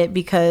fight it,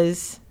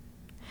 because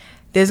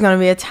there's going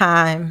to be a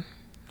time,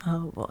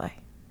 oh boy,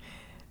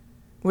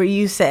 where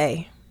you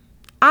say,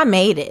 I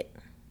made it.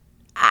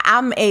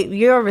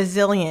 You're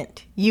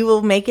resilient. You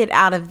will make it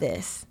out of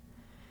this.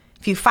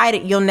 If you fight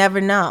it, you'll never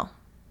know.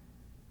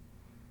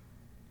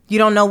 You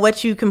don't know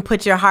what you can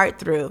put your heart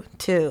through,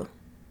 too.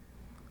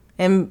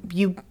 And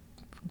you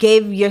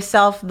gave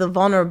yourself the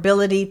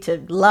vulnerability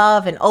to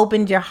love and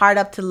opened your heart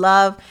up to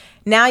love.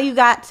 Now you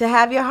got to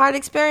have your heart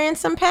experience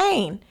some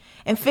pain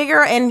and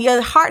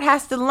your heart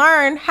has to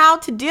learn how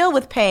to deal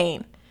with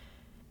pain.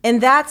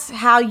 And that's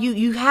how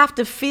you have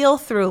to feel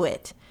through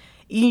it.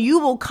 You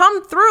will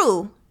come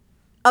through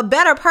a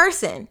better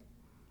person.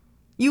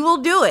 You will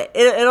do it.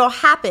 It'll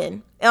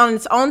happen on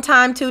its own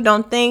time too.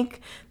 Don't think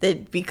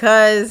that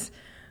because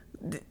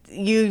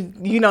you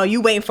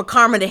waiting for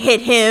karma to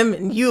hit him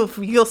and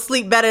you'll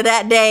sleep better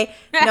that day.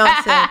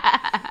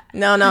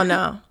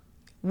 No.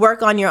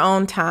 Work on your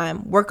own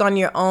time. Work on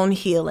your own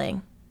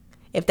healing.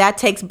 If that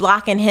takes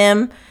blocking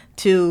him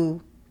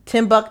to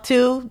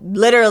Timbuktu,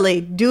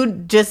 literally do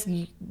just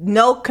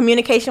no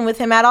communication with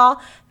him at all,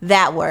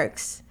 that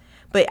works.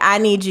 but I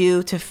need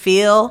you to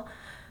feel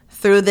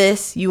through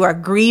this. You are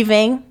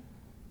grieving.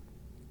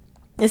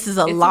 This is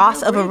a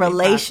loss of a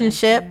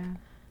relationship. Process,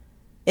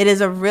 yeah. It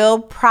is a real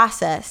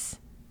process.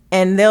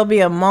 And there'll be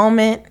a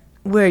moment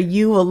where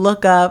you will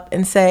look up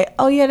and say,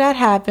 oh yeah, that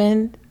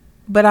happened,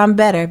 but I'm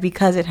better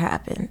because it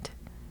happened.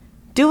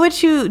 Do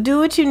what you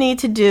need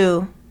to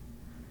do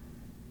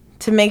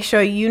to make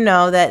sure you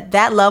know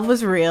that love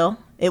was real,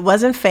 it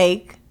wasn't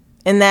fake,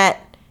 and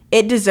that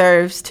it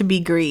deserves to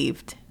be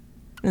grieved.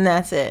 And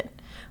that's it.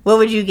 What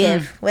would you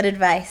give? What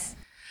advice?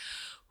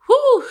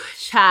 Whew,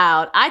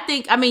 child.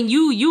 I mean,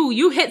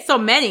 you hit so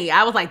many.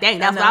 I was like, dang,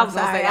 that's what I was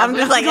going to say. I'm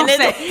just like, I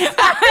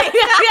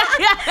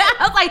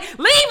was like,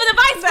 leave an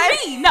advice for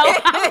me. No.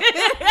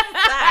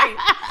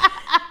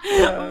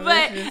 Sorry.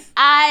 But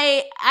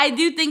I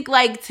do think,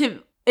 like,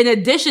 in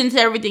addition to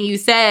everything you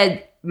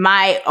said,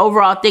 my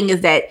overall thing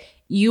is that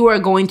you are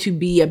going to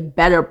be a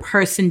better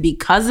person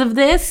because of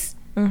this.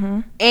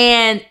 Mm-hmm.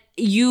 And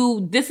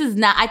this is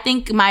not, I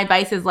think my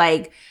advice is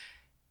like,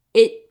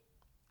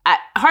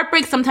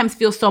 heartbreak sometimes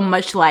feels so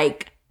much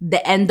like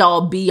the end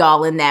all be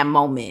all in that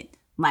moment,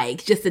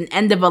 like just an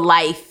end of a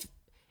life.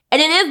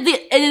 And it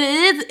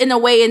is in a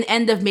way an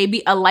end of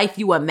maybe a life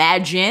you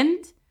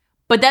imagined,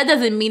 but that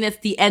doesn't mean it's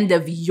the end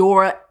of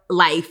your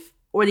life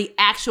or the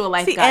actual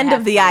life. It's the end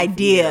of the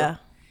idea.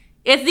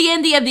 It's the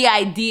end of the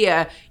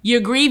idea.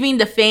 You're grieving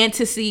the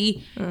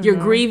fantasy. Mm-hmm. You're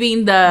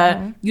grieving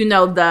the,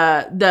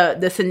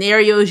 the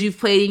scenarios you've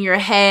played in your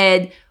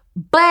head.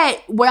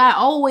 But what I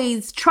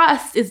always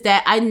trust is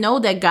that I know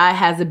that God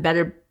has a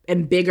better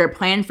and bigger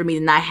plan for me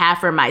than I have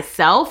for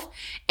myself.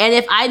 And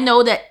if I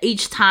know that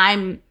each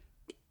time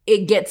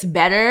it gets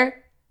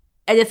better,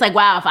 and it's like,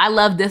 wow, if I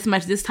love this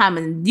much this time,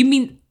 and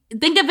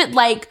think of it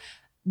like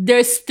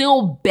there's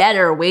still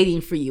better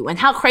waiting for you. And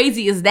how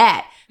crazy is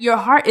that? Your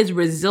heart is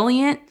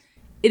resilient.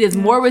 It is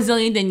more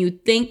resilient than you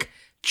think.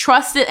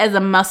 Trust it as a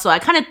muscle. I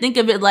kind of think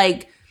of it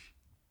like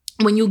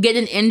when you get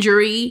an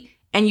injury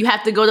and you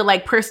have to go to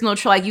like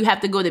you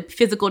have to go to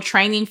physical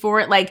training for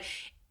it. Like,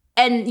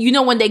 and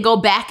when they go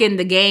back in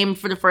the game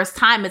for the first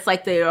time, it's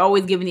like they're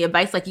always giving the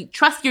advice, like, you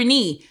trust your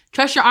knee,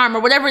 trust your arm, or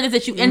whatever it is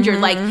that you injured.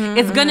 Like,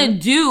 it's gonna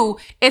do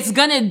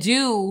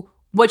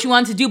what you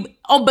want to do.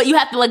 Oh, but you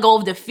have to let go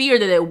of the fear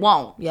that it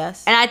won't.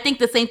 Yes. And I think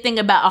the same thing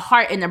about a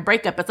heart and a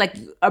breakup. It's like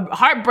a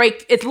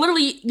heartbreak. It's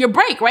literally your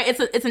break, right?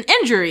 It's an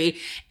injury.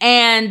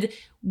 And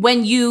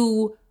when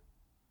you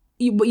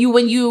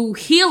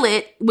heal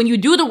it, when you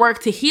do the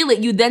work to heal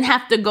it, you then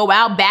have to go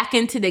out back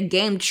into the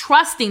game,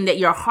 trusting that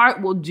your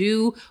heart will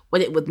do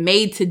what it was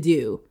made to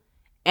do.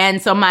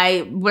 And so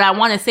what I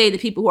want to say to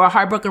people who are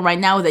heartbroken right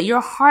now is that your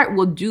heart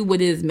will do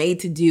what it is made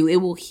to do. It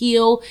will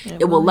heal.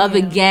 It will love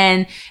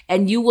again.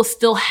 And you will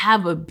still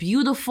have a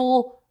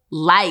beautiful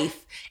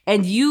life.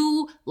 And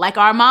you, like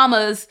our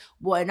mamas,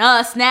 and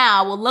us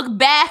now, will look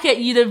back at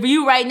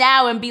you right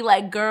now and be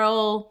like,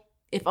 girl,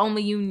 if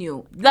only you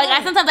knew.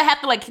 Like, sometimes I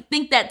have to like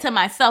think that to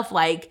myself.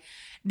 Like,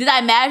 did I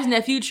imagine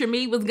that future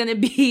me was going to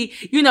be,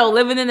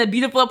 living in a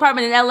beautiful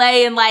apartment in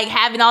LA and like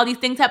having all these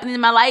things happening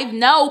in my life?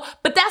 No,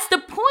 but that's the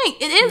point.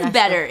 It is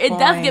better. It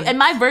does give, and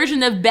my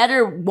version of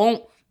better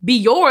won't be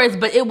yours,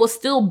 but it will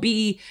still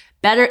be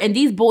better. And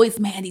these boys,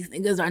 man, these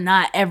niggas are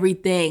not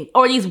everything,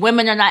 or these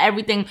women are not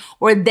everything,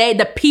 or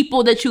the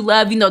people that you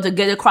love, to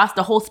get across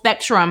the whole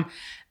spectrum.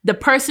 The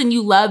person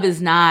you love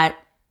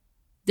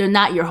they're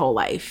not your whole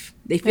life.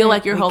 They feel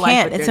like your whole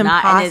life, but they're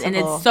not. And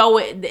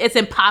it's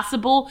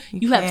impossible.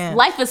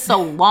 Life is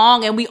so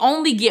long, and we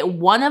only get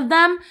one of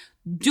them.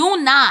 Do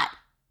not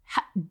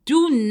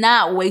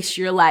waste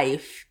your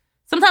life.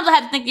 Sometimes I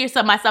have to think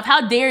to myself,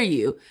 how dare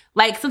you?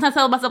 Like, sometimes I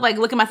tell myself, like,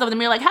 look at myself in the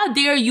mirror, like, how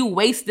dare you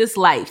waste this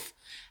life?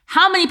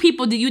 How many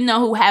people do you know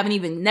who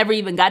never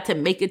even got to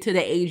make it to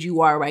the age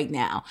you are right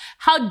now?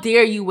 How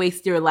dare you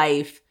waste your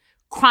life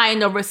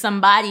crying over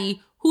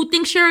somebody who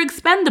thinks you're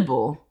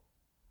expendable?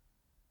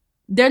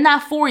 They're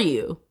not for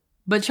you,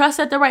 but trust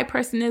that the right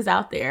person is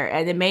out there,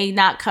 and it may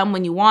not come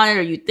when you want it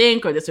or you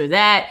think or this or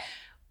that,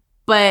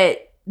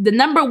 but the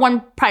number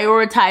one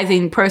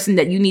prioritizing person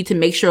that you need to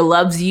make sure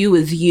loves you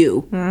is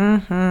you.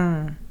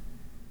 Mm-hmm.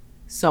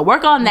 So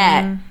work on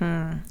that,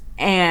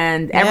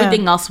 and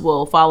everything else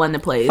will fall into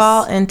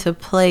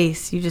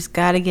place. You just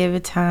got to give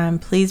it time.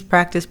 Please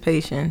practice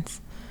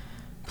patience.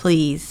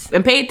 Please.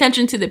 And pay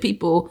attention to the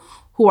people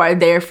who are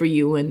there for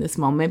you in this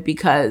moment,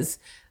 because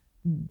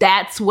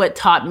that's what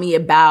taught me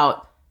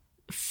about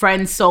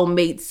friends,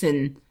 soulmates,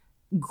 and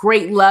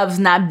great loves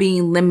not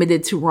being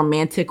limited to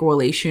romantic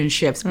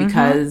relationships,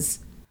 because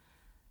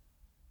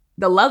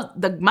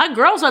my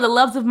girls are the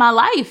loves of my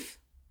life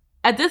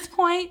at this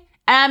point.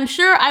 And I'm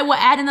sure I will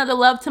add another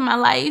love to my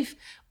life,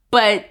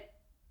 but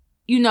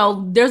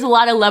there's a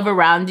lot of love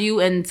around you.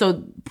 And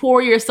so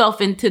pour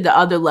yourself into the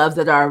other loves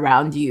that are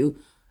around you,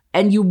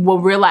 and you will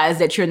realize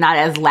that you're not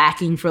as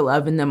lacking for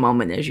love in the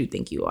moment as you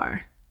think you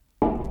are.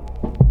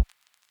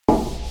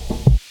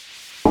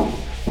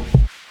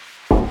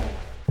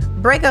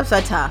 Breakups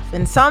are tough,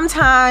 and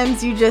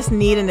sometimes you just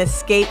need an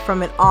escape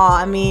from it all.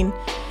 I mean,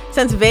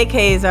 Since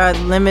vacays are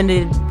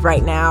limited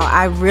right now,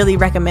 I really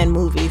recommend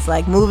movies.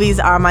 Like, movies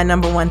are my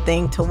number one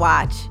thing to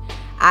watch.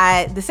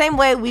 The same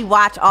way we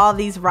watch all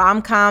these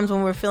rom-coms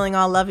when we're feeling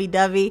all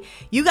lovey-dovey,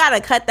 you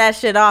gotta cut that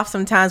shit off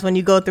sometimes when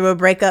you go through a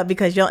breakup,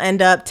 because you'll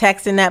end up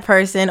texting that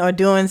person or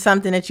doing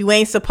something that you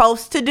ain't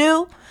supposed to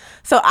do.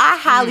 So I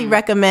highly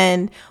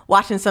recommend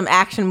watching some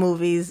action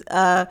movies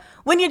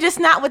when you're just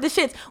not with the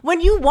shits.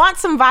 When you want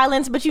some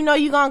violence, but you know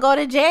you're going to go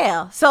to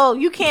jail. So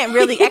you can't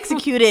really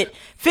execute it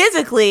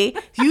physically.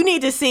 You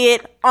need to see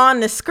it on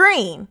the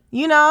screen.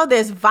 You know,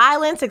 there's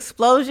violence,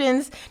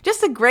 explosions,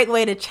 just a great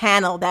way to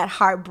channel that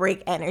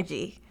heartbreak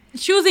energy.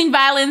 Choosing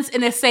violence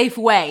in a safe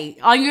way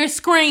on your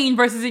screen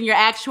versus in your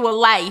actual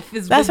life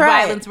is the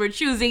violence we're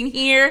choosing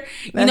here.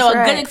 You know, a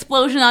good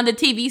explosion on the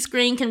TV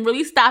screen can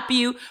really stop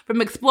you from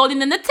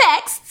exploding in the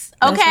texts.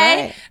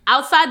 Okay.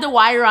 Outside the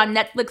Wire on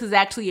Netflix is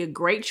actually a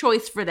great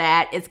choice for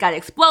that. It's got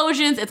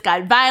explosions, it's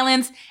got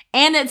violence,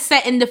 and it's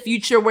set in the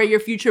future where your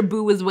future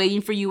boo is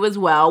waiting for you as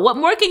well. What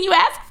more can you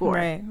ask for?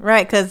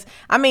 Right. Because,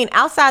 I mean,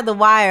 Outside the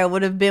Wire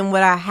would have been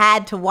what I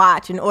had to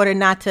watch in order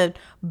not to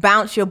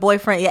bounce your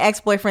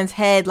ex-boyfriend's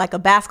head like a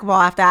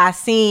basketball after I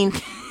seen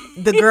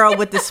the girl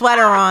with the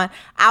sweater on.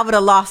 I would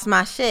have lost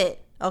my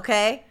shit,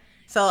 okay?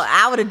 So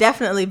I would have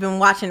definitely been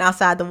watching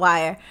Outside the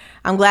Wire.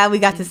 I'm glad we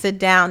got to sit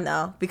down,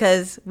 though,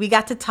 because we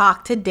got to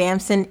talk to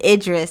Damson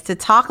Idris to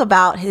talk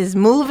about his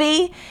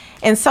movie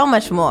and so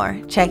much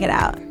more. Check it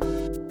out.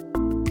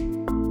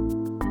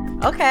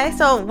 Okay,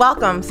 so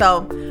welcome.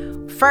 So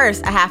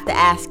first, I have to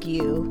ask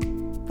you,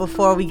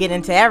 before we get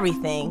into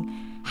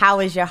everything,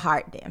 how is your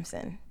heart,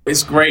 Damson?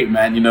 It's great,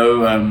 man. You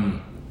know,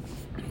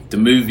 the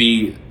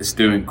movie is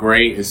doing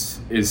great.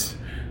 It's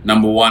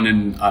number one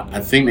in,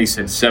 I think they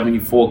said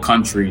 74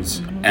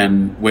 countries,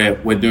 and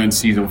we're doing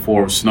season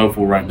 4 of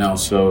Snowfall right now.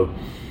 So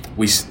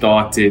we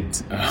started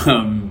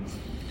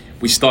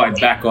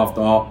back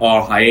after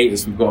our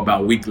hiatus. We've got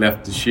about a week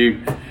left to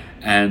shoot,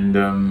 and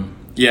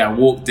I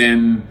walked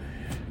in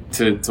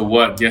to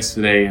work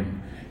yesterday,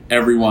 and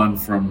everyone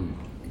from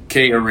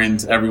catering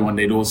to everyone,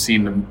 they'd all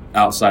seen them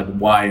Outside the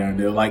Wire, and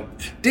they're like,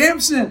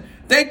 Damson,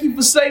 thank you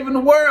for saving the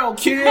world,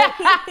 kid. You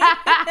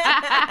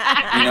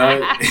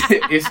know,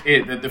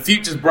 the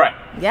future's bright.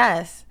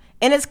 Yes.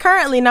 And it's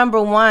currently number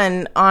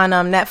 1 on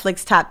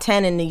Netflix Top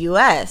 10 in the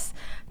U.S.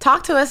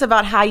 Talk to us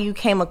about how you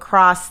came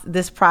across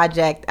this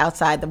project,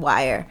 Outside the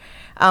Wire.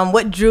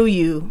 What drew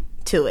you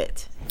to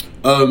it?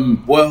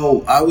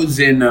 Well, I was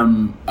in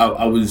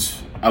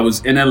I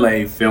was in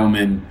LA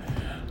filming,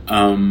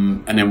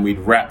 and then we'd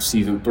wrap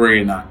season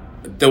 3, and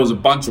there was a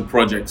bunch of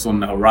projects on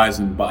the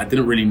horizon, but I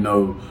didn't really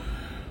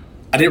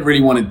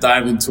want to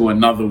dive into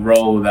another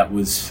role that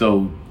was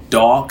so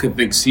dark. I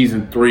think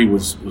season 3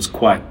 was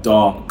quite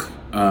dark,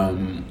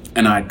 and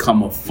I'd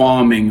come off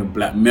Farming of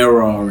Black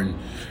Mirror and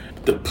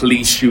the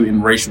police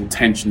shooting, racial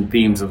tension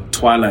themes of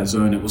Twilight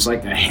Zone. It was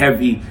like a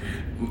heavy.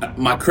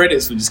 My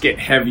credits would just get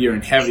heavier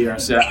and heavier. I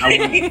said,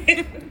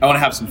 I want to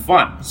have some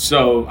fun.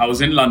 So I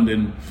was in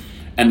London,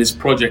 and this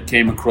project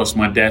came across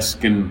my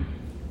desk, and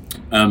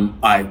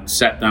I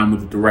sat down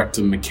with the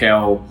director,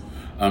 Mikhail,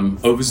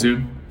 over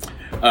Zoom.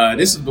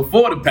 This is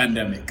before the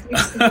pandemic.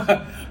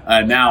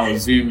 Now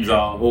Zooms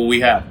are all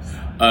we have.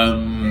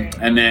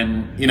 And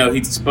then, you know,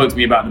 he spoke to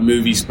me about the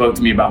movie, spoke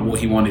to me about what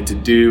he wanted to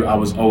do. I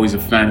was always a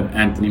fan of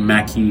Anthony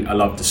Mackie. I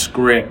loved the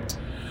script.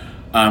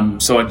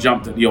 So I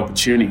jumped at the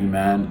opportunity,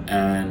 man.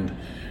 And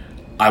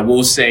I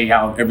will say,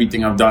 out of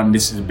everything I've done,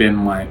 this has been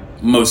my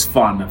most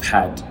fun I've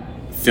had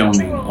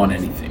filming on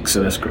anything.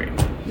 So that's great.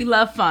 We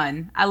love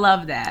fun. I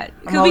love that.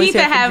 Because we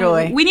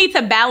need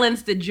to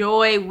balance the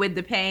joy with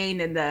the pain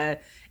and the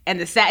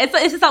sad.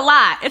 It's just a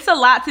lot. It's a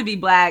lot to be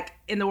Black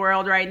in the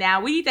world right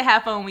now. We need to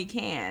have fun when we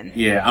can.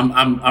 Yeah,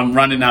 I'm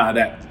running out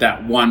of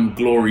that one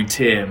glory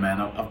tear, man.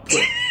 I've put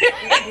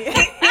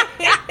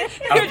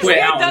Your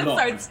tear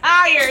ducts are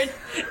tired.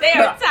 They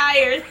are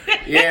tired.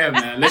 Yeah,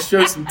 man. Let's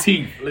show some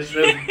teeth.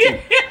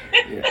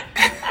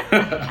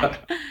 Yeah.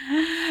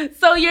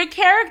 So your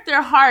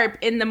character Harp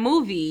in the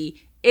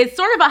movie is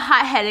sort of a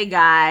hot-headed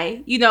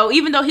guy. You know,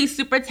 even though he's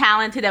super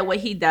talented at what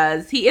he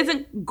does, he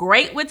isn't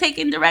great with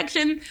taking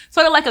direction.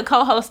 Sort of like a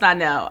co-host I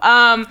know.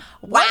 Wow,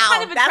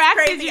 kind of that's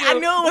crazy. I knew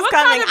it was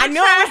coming. I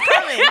knew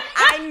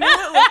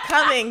it was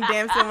coming,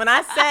 Damson. When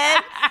I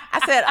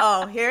said,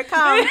 oh, here it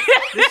comes,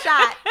 the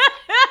shot.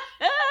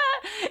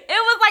 It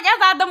was like,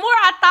 the more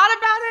I thought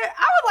about it,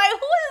 I was like,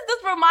 who does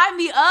this remind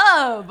me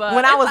of?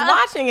 When I was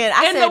watching it,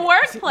 I said, in the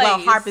workplace. Well,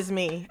 Harp is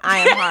me. I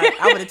am Harp.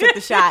 I would have took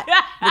the shot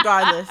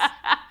regardless.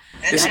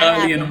 It's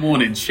early in the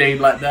morning, shade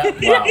like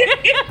that. Wow.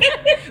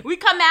 We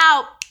come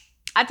out.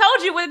 I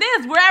told you what it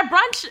is. We're at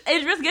brunch.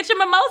 Idris, get your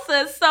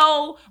mimosas.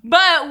 So,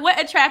 but what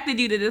attracted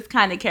you to this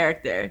kind of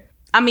character?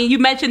 I mean, you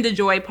mentioned the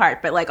joy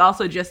part, but like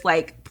also just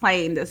like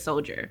playing the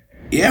soldier.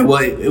 Yeah,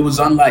 well, it was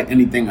unlike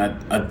anything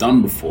I'd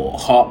done before.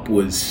 Harp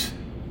was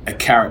a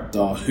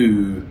character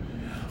who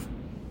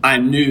I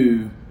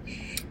knew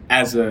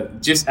as a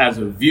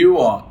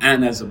viewer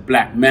and as a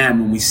Black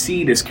man, when we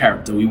see this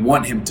character, we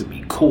want him to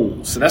be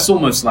cool. So that's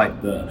almost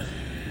like the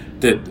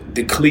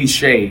the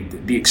cliche,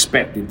 the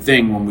expected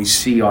thing when we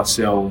see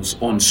ourselves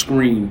on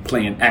screen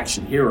playing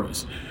action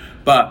heroes.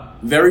 But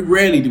very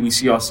rarely do we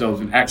see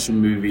ourselves in action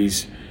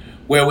movies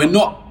where we're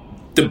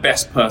not the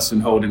best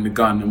person holding the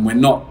gun, and we're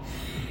not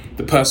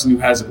the person who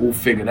has it all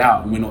figured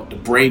out, and we're not the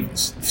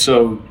bravest.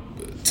 So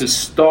to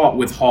start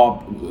with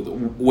Harp,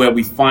 where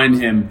we find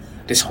him,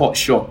 this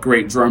hotshot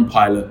great drone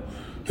pilot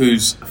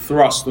who's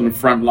thrust on the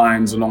front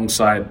lines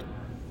alongside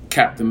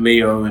Captain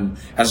Leo and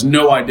has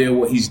no idea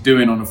what he's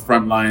doing on the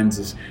front lines,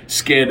 is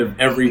scared of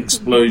every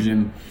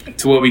explosion,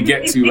 to where we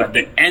get to at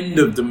the end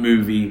of the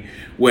movie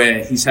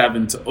where he's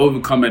having to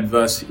overcome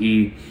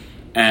adversity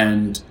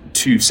and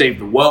to save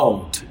the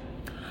world.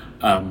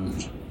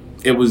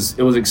 It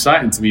was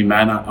exciting to me,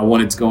 man. I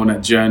wanted to go on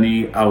that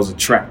journey. I was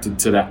attracted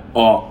to that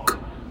arc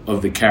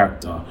of the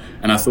character,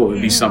 and I thought it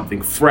would be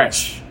something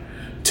fresh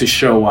to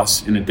show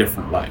us in a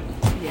different light.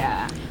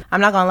 Yeah. I'm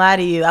not gonna lie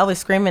to you. I was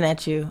screaming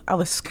at you.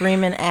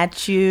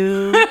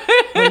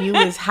 When you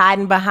was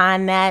hiding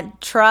behind that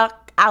truck.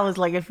 I was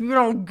like, if you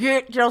don't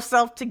get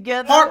yourself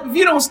together, Harp, if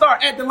you don't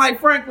start acting like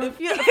Franklin,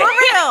 for real,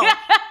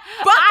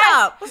 buck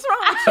up. What's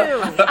wrong with you?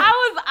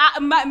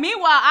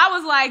 Meanwhile, I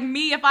was like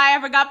me if I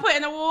ever got put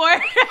in a war.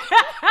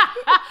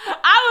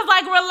 I was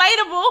like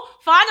relatable.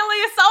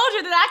 Finally, a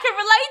soldier that I can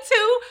relate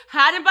to,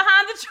 hiding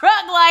behind the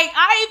truck. Like,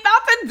 I ain't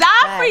about to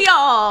die for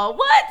y'all.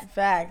 What?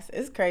 Facts.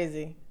 It's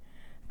crazy.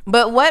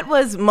 But what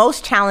was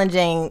most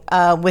challenging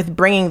with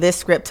bringing this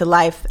script to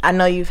life? I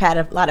know you've had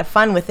a lot of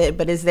fun with it,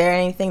 but is there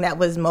anything that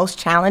was most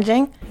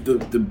challenging?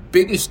 The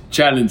biggest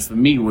challenge for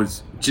me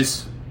was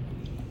just,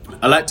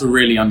 I like to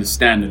really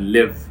understand and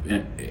live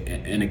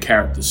in a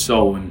character's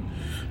soul. And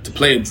to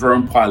play a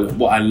drone pilot,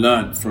 what I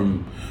learned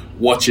from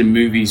watching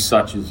movies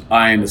such as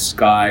Eye in the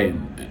Sky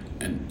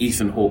and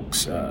Ethan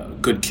Hawke's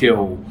Good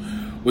Kill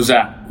was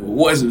that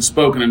what isn't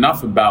spoken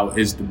enough about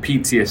is the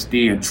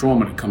PTSD and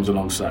trauma that comes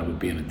alongside with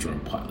being a drone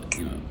pilot.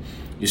 You know,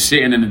 you're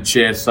sitting in a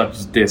chair such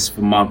as this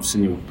for months,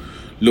 and you're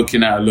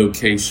looking at a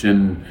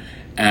location,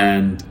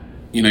 and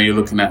you know you're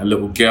looking at a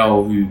little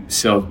girl who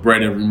sells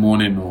bread every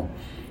morning, or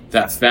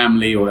that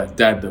family, or that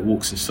dad that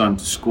walks his son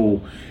to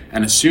school.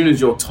 And as soon as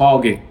your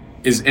target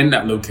is in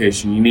that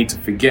location, you need to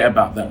forget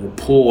about that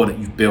rapport that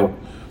you've built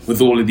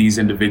with all of these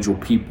individual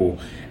people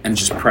and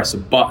just press a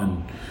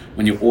button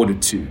when you're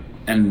ordered to.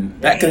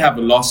 And that could have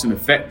a lasting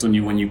effect on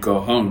you when you go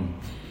home.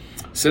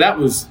 So that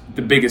was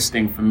the biggest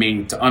thing for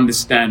me, to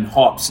understand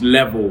Harp's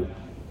level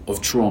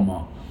of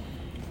trauma.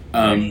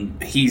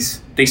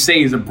 They say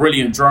he's a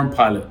brilliant drone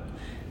pilot,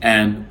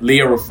 and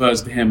Leo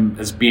refers to him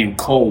as being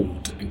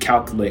cold and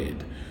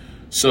calculated.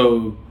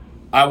 So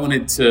I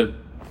wanted to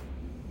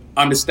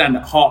understand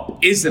that Harp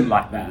isn't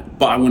like that,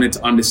 but I wanted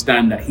to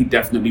understand that he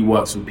definitely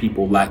works with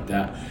people like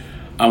that.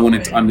 I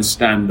wanted to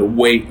understand the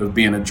weight of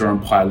being a drone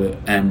pilot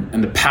and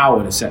the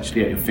power that's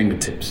actually at your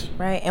fingertips.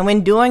 Right. And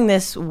when doing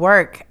this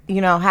work, you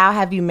know, how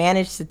have you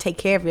managed to take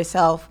care of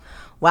yourself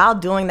while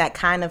doing that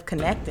kind of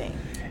connecting?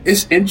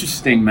 It's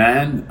interesting,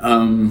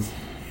 man.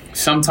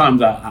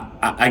 Sometimes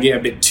I get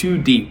a bit too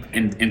deep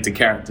into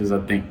characters,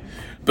 I think.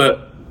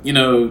 But, you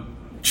know,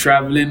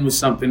 traveling was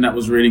something that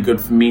was really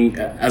good for me.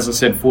 As I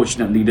said,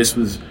 fortunately, this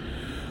was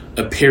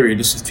a period.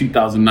 This is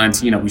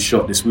 2019 that we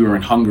shot this. We were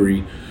in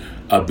Hungary.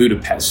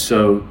 Budapest.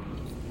 So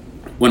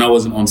when I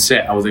wasn't on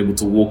set, I was able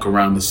to walk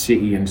around the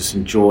city and just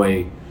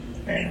enjoy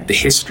the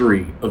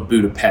history of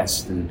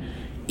Budapest and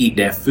eat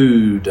their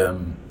food,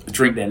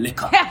 drink their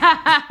liquor.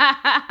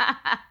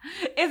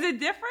 Is it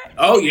different?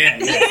 Oh, yeah.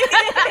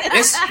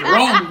 It's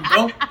strong,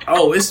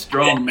 bro. It's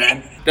strong,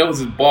 man. There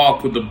was a bar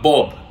called the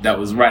Bob that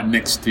was right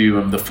next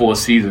to the Four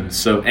Seasons.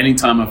 So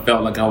anytime I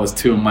felt like I was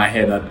too in my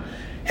head, I'd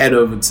head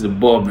over to the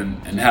Bob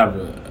and have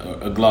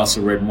a glass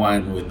of red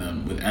wine with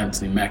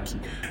Anthony Mackie.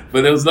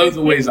 But there was loads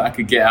of ways that I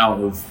could get out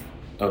of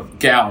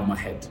my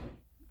head.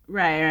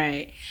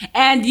 Right.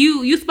 And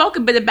you spoke a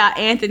bit about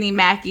Anthony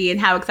Mackie and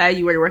how excited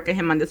you were to work with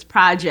him on this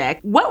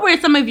project. What were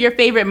some of your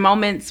favorite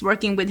moments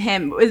working with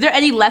him? Was there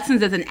any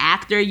lessons as an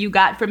actor you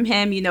got from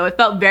him? You know, it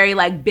felt very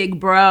like big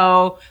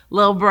bro,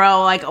 little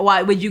bro, like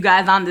what with you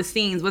guys on the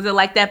scenes. Was it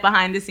like that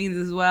behind the scenes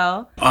as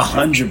well?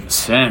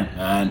 100%,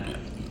 man.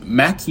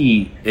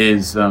 Mackie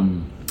is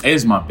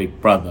my big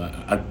brother.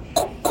 I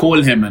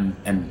call him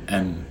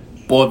and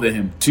bother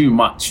him too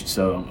much,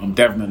 so I'm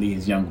definitely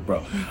his younger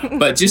bro.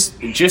 But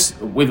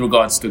just with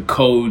regards to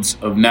codes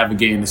of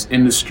navigating this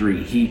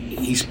industry,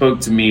 he spoke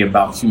to me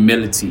about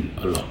humility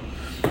a lot.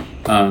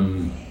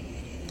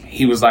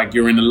 He was like,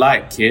 "You're in the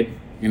light, kid.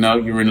 You know,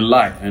 you're in the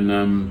light," and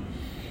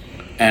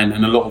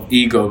a lot of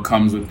ego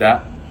comes with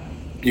that.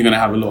 You're gonna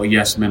have a lot of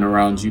yes men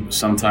around you, but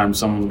sometimes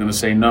someone's gonna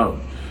say no.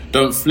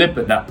 Don't flip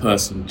at that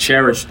person.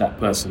 Cherish that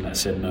person that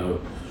said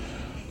no.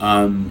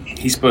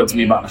 He spoke to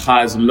me about the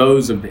highs and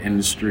lows of the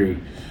industry.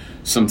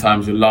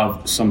 Sometimes you're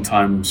loved,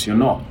 sometimes you're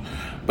not.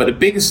 But the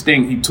biggest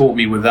thing he taught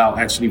me without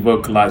actually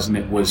vocalizing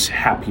it was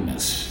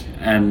happiness.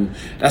 And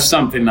that's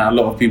something that a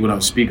lot of people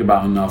don't speak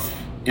about enough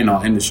in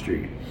our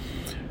industry.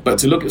 But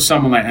to look at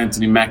someone like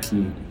Anthony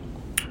Mackie,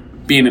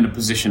 being in the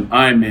position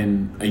I'm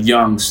in, a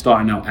young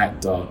starting out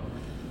actor,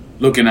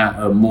 looking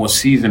at a more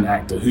seasoned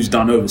actor who's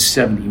done over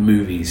 70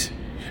 movies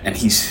and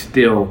he's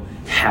still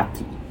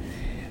happy.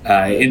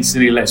 It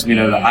instantly lets me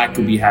know that I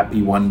could be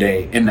happy one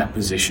day in that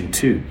position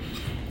too.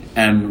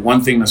 And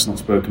one thing that's not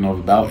spoken of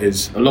about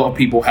is a lot of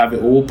people have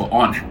it all but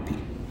aren't happy.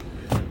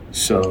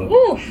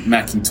 So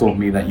Mackie taught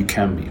me that you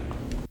can be.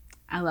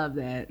 I love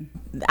that.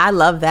 I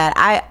love that.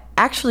 I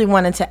actually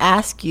wanted to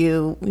ask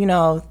you,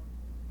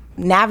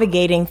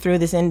 navigating through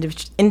this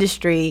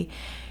industry,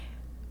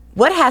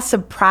 what has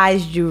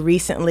surprised you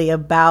recently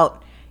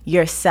about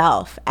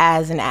yourself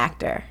as an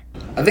actor?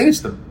 I think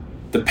it's the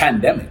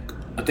pandemic.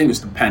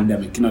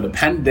 The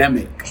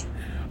pandemic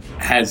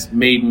has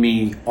made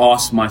me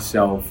ask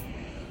myself,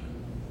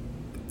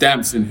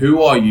 Damson,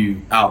 who are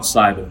you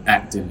outside of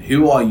acting?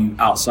 Who are you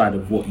outside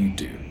of what you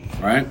do,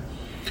 right?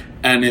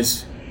 And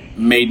it's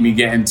made me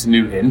get into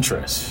new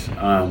interests.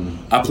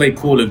 I play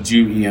Call of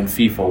Duty and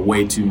FIFA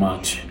way too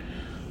much.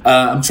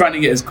 I'm trying to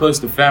get as close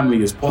to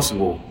family as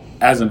possible.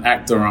 As an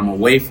actor, I'm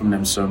away from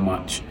them so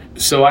much.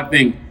 So I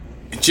think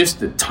just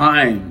the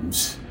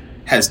times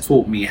has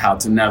taught me how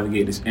to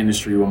navigate this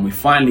industry. When we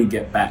finally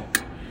get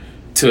back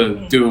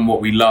to doing what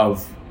we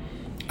love,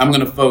 I'm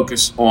going to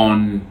focus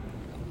on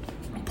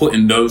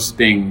putting those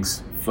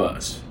things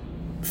first.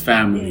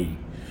 Family,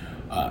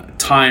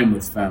 time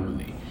with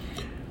family.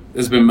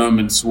 There's been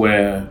moments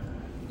where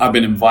I've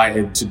been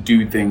invited to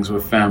do things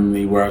with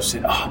family where I've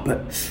said,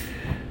 but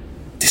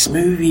this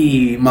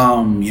movie,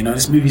 Mom,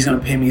 this movie's gonna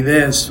pay me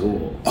this,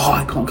 or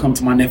I can't come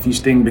to my nephew's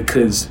thing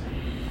because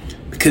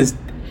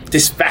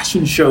this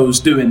fashion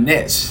show's doing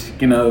this,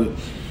 And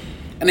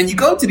then you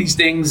go to these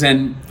things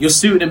and you're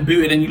suited and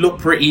booted and you look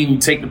pretty and you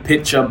take the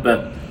picture,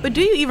 But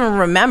do you even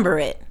remember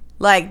it?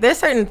 Like, there's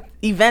certain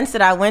events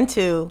that I went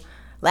to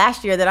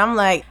last year that I'm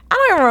like, I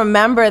don't even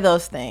remember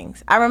those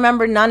things. I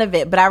remember none of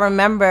it, but I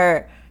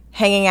remember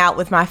hanging out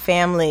with my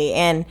family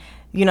and,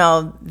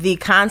 the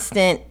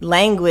constant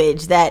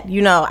language that,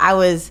 I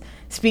was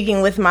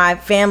speaking with my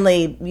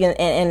family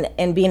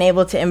and being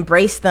able to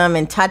embrace them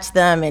and touch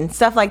them and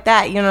stuff like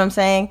that. You know what I'm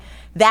saying?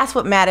 That's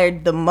what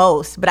mattered the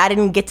most. But I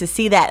didn't get to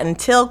see that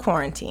until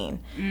quarantine,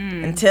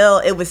 until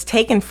it was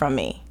taken from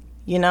me,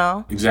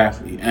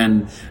 Exactly.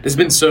 And there's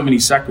been so many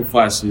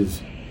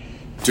sacrifices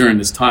during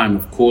this time,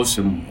 of course,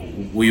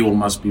 and we all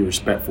must be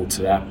respectful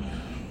to that.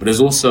 But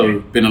there's also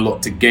been a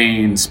lot to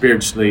gain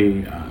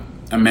spiritually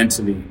and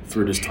mentally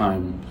through this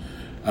time.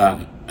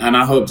 And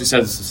I hope just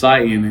as a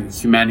society and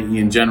humanity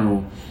in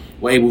general,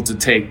 we're able to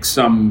take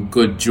some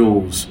good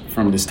jewels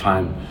from this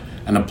time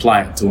and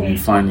apply it to when we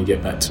finally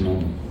get back to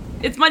normal.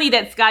 It's funny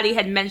that Scotty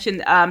had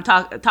mentioned,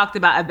 talked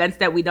about events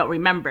that we don't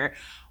remember.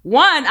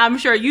 One, I'm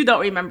sure you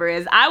don't remember,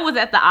 is I was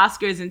at the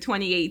Oscars in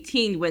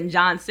 2018 when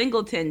John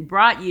Singleton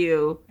brought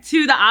you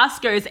to the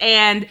Oscars,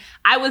 and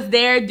I was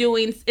there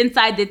doing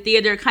inside the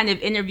theater, kind of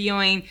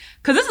interviewing,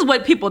 because this is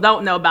what people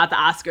don't know about the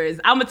Oscars.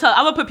 I'm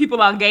gonna put people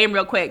on game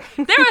real quick.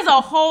 There is a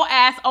whole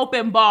ass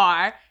open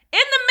bar in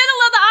the middle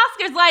of the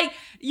Oscars. Like,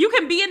 you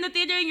can be in the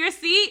theater in your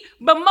seat,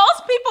 but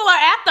most people are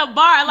at the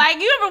bar.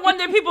 Like, you ever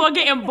wonder if people are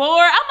getting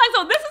bored? I'm like,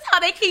 so this is how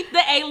they keep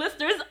the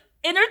A-listers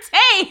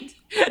entertained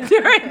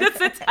during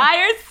this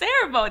entire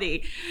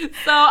ceremony.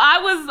 So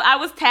I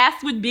was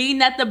tasked with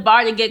being at the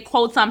bar to get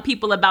quotes on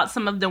people about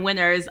some of the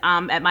winners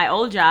at my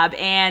old job,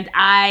 and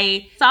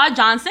I saw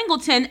John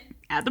Singleton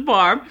at the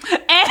bar, and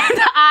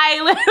I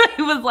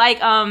literally was like,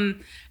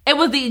 it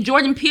was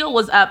Jordan Peele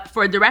was up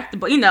for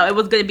directable, it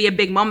was going to be a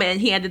big moment,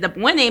 and he ended up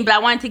winning, but I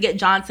wanted to get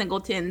John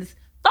Singleton's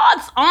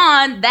thoughts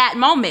on that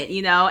moment,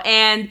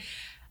 and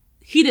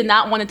he did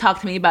not want to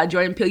talk to me about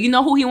Jordan Peele. You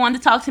know who he wanted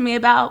to talk to me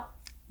about?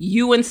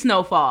 You and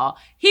Snowfall.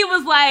 He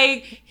was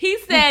like, he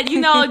said,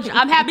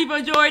 I'm happy for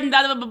Jordan,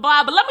 blah, blah, blah,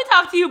 blah, but let me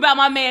talk to you about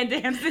my man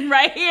Damson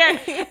right here.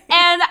 And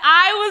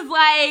I was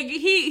like,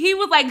 he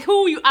was like,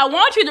 I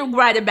want you to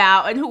write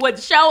about, and what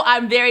show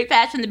I'm very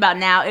passionate about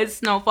now is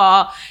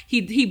Snowfall.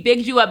 He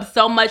bigged you up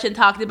so much and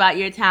talked about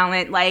your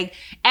talent. And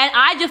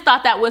I just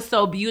thought that was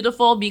so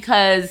beautiful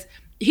because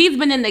he's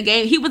been in the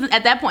game. He wasn't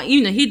at that point,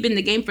 he'd been in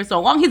the game for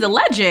so long. He's a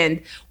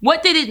legend.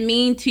 What did it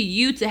mean to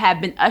you to have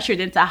been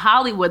ushered into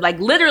Hollywood, like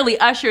literally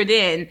ushered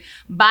in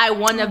by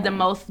one of the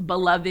most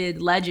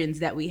beloved legends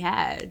that we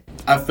had?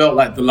 I felt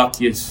like the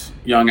luckiest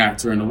young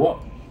actor in the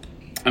world.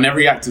 And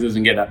every actor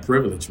doesn't get that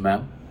privilege,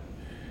 man.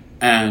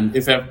 And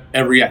if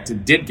every actor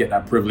did get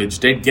that privilege,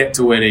 they'd get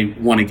to where they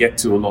want to get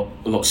to a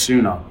lot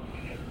sooner.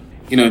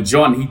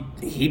 John,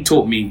 he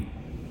taught me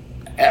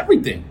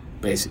everything,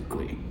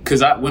 basically.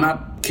 Because when I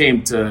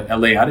came to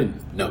LA, I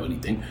didn't know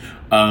anything.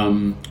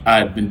 I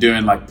had been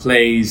doing like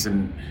plays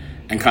and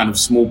kind of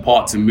small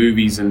parts in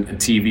movies and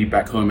TV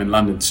back home in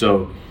London.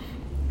 So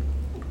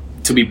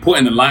to be put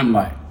in the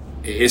limelight,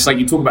 it's like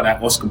you talk about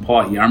that Oscar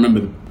party. I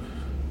remember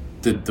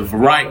the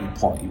variety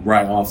party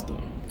right after,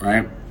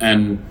 right?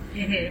 And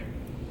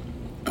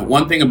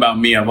one thing about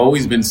me, I've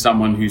always been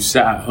someone who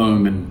sat at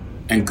home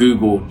and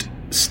Googled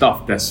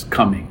stuff that's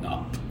coming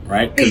up,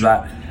 right? Because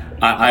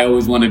I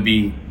always want to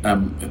be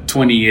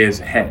 20 years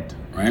ahead,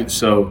 right?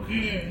 So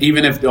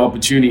even if the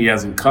opportunity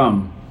hasn't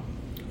come,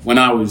 when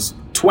I was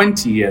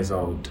 20 years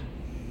old,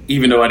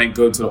 even though I didn't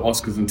go to the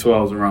Oscars until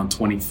I was around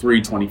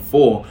 23,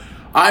 24,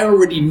 I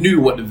already knew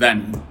what the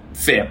Vanity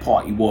Fair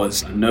party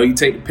was. I know you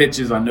take the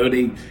pictures. I know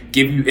they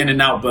give you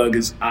In-N-Out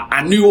burgers.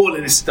 I knew all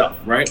of this stuff,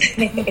 right?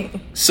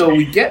 So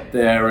we get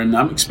there, and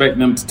I'm expecting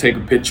them to take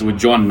a picture with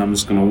John, and I'm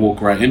just going to walk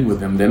right in with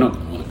them. They're not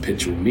going to want a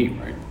picture with me,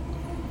 right?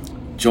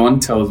 John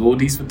tells all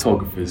these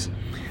photographers,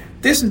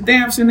 this is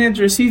Damson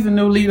Idris. He's the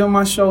new lead on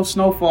my show,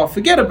 Snowfall.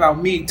 Forget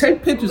about me.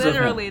 Take pictures of him.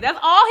 Literally, that's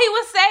all he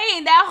was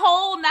saying that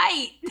whole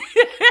night.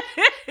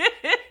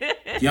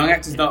 Young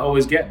actors don't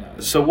always get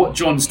that. So what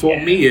John's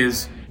taught me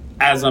is,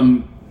 as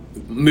I'm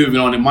moving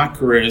on in my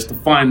career, is to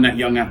find that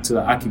young actor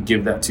that I could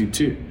give that to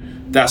too.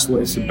 That's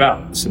what it's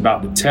about. It's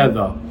about the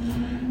tether.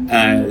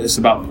 It's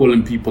about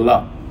pulling people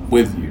up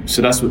with you.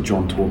 So that's what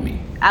John taught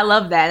me. I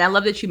love that. And I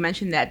love that you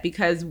mentioned that,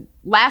 because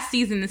last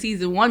season, in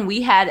season 1,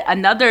 we had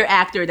another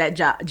actor that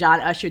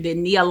John ushered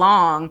in, Nia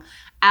Long,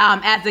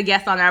 as a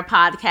guest on our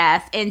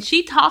podcast. And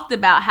she talked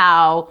about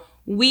how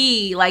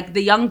we, like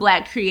the young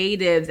Black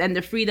creatives, and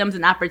the freedoms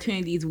and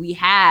opportunities we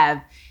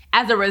have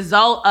as a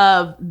result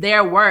of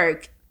their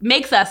work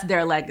makes us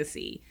their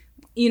legacy.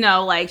 You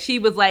know, like she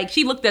was like,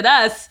 she looked at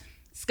us.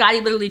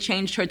 Scotty literally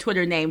changed her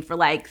Twitter name for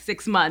like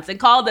 6 months and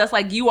called us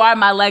like, you are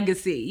my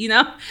legacy, you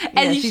know?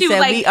 And she was said,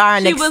 like, we are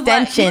an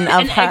extension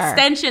of her. An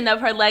extension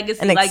of her legacy.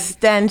 An like,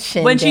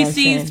 extension. When she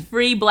sees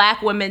free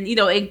Black women, you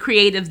know, and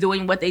creatives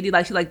doing what they do,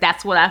 like she's like,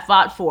 that's what I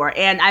fought for.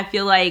 And I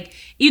feel like,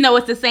 you know,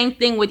 it's the same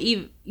thing with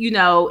you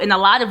know, in a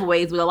lot of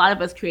ways with a lot of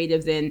us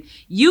creatives, and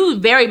you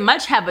very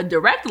much have a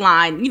direct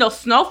line. You know,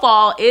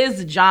 Snowfall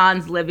is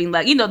John's living,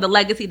 you know, the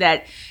legacy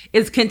that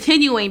is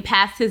continuing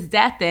past his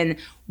death. And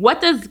what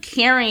does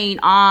carrying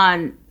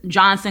on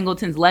John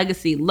Singleton's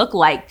legacy look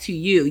like to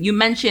you? You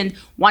mentioned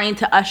wanting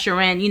to usher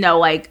in, you know,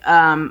 like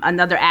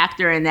another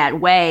actor in that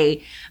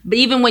way. But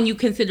even when you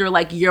consider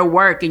like your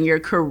work and your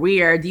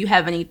career, do you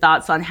have any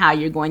thoughts on how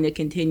you're going to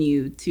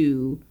continue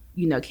to,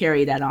 you know,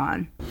 carry that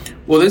on?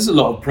 Well, there's a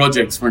lot of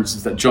projects, for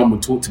instance, that John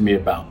would talk to me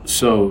about.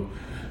 So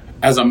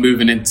as I'm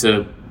moving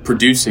into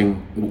producing,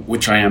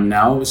 which I am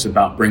now, it's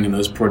about bringing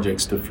those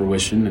projects to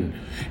fruition and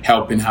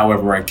helping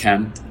however I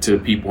can to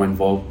people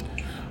involved.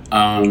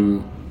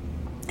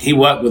 He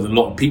worked with a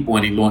lot of people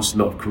and he launched a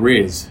lot of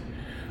careers.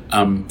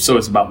 So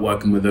it's about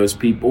working with those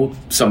people,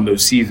 some of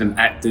those seasoned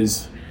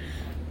actors.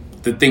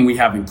 The thing we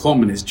have in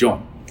common is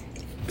John.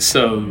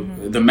 So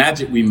the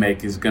magic we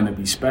make is going to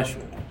be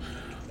special.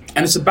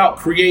 And it's about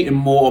creating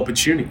more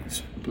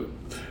opportunities.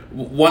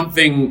 One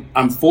thing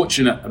I'm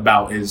fortunate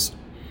about is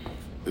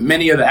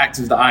many of the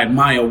actors that I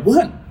admire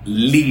weren't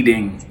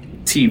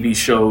leading TV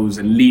shows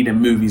and leading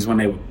movies when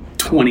they were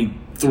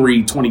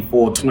 23,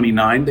 24,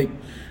 29.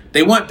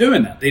 They weren't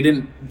doing that. They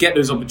didn't get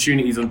those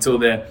opportunities until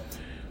they're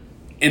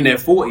in their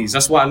 40s.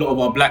 That's why a lot of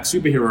our Black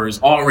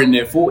superheroes are in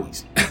their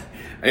 40s.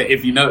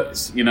 If you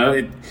notice, you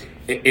know,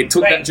 it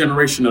took that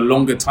generation a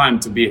longer time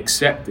to be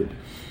accepted.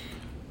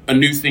 A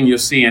new thing you're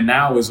seeing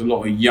now is a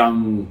lot of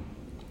young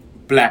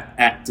Black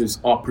actors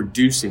are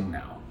producing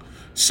now.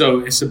 So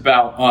it's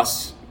about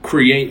us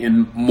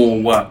creating more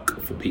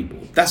work for people.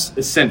 That's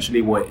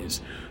essentially what it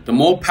is. The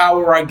more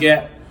power I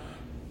get,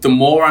 the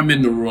more I'm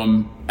in the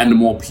room and the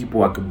more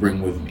people I could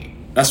bring with me.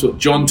 That's what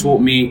John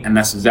taught me, and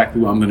that's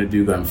exactly what I'm going to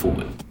do going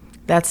forward.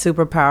 That's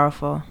super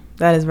powerful.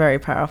 That is very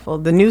powerful.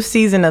 The new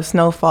season of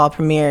Snowfall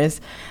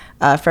premieres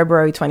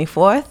February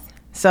 24th.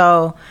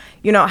 So,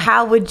 you know,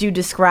 how would you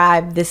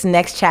describe this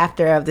next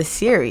chapter of the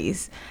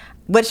series?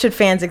 What should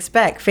fans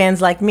expect?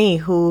 Fans like me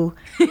who,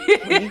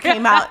 when you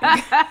came out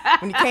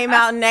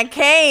in that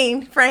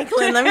cane,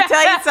 Franklin, let me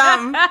tell you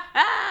something.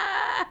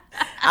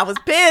 I was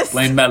pissed.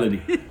 Blame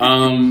Melody.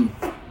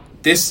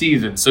 This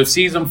season, so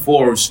season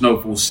 4 of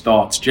Snowfall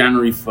starts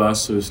January 1st,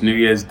 so it's New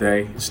Year's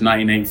Day. It's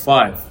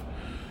 1985.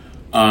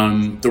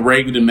 The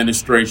Reagan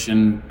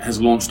administration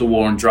has launched a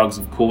war on drugs,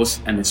 of course,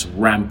 and it's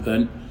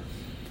rampant.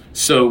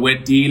 So we're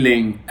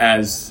dealing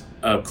as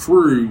a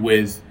crew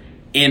with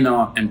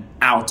inner and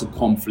outer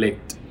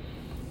conflict.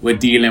 We're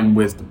dealing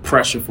with the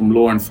pressure from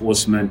law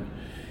enforcement.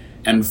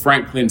 And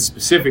Franklin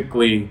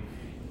specifically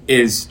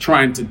is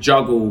trying to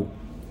juggle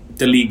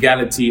the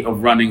legality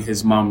of running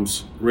his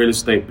mom's real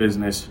estate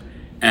business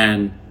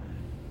and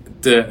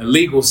the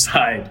illegal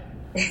side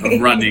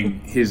of running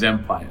his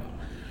empire.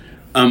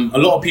 A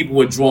lot of people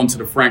were drawn to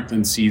the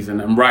Franklin season,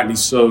 and rightly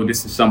so.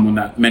 This is someone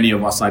that many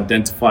of us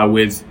identify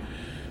with.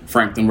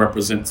 Franklin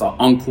represents our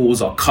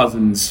uncles, our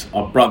cousins,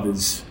 our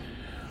brothers.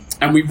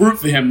 And we root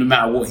for him no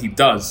matter what he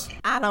does.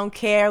 I don't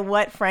care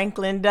what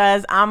Franklin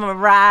does. I'm a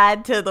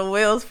ride till the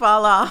wheels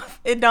fall off.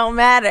 It don't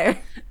matter.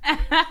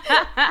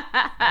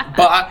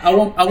 But I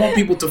want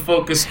people to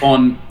focus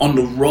on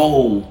the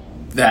role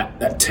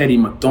that Teddy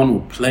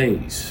McDonald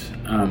plays.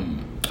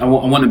 I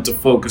want him to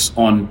focus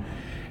on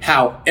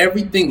how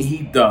everything he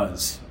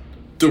does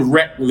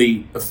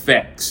directly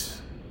affects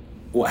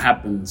what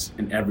happens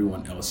in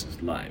everyone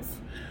else's life.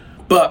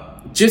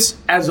 But just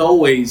as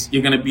always,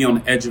 you're going to be on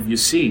the edge of your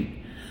seat.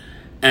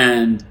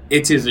 And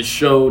it is a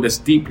show that's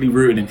deeply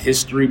rooted in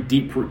history,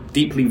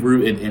 deeply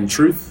rooted in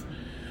truth.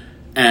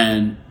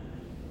 And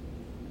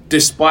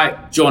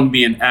despite John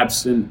being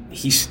absent,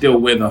 he's still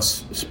with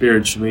us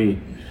spiritually,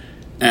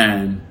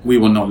 and we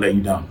will not let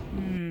you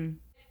down.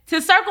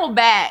 To circle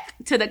back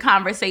to the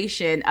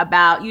conversation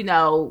about,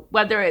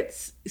 whether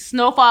it's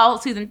Snowfall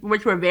season,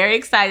 which we're very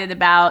excited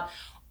about,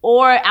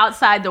 or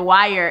Outside the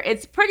Wire,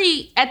 it's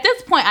pretty, at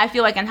this point, I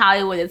feel like in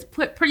Hollywood, it's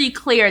pretty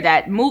clear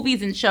that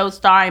movies and shows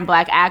starring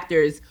Black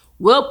actors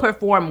will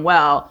perform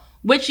well,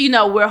 which,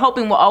 we're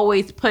hoping will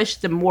always push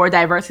the more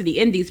diversity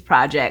in these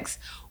projects.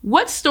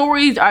 What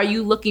stories are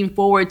you looking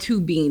forward to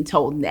being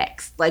told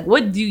next? Like,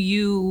 what do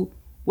you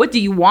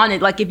want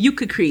it? Like, if you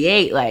could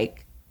create,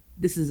 like,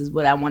 this is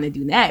what I want to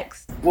do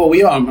next. Well,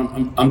 we are.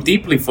 I'm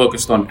deeply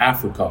focused on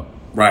Africa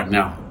right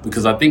now,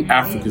 because I think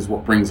Africa is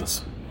what brings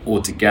us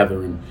all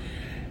together.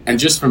 And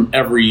just from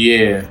every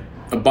year,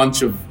 a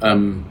bunch of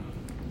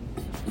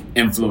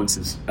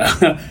influences.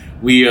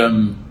 we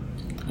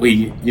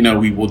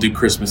will do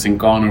Christmas in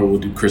Ghana, or we'll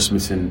do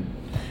Christmas in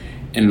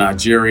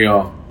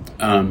Nigeria.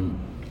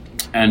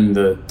 And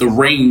the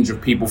range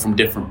of people from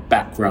different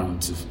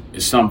backgrounds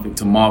is something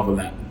to marvel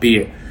at, be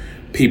it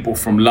people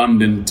from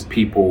London to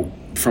people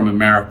from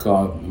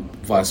America,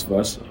 vice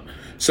versa.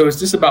 So it's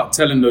just about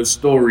telling those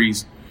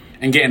stories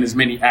and getting as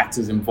many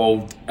actors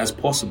involved as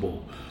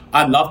possible.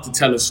 I'd love to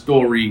tell a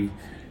story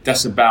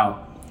that's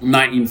about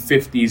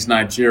 1950s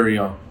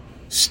Nigeria,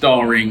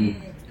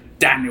 starring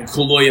Daniel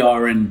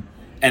Kaluuya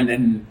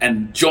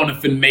and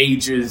Jonathan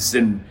Majors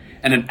and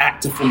an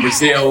actor from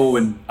Brazil.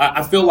 And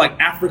I feel like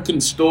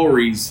African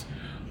stories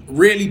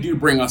really do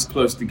bring us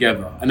close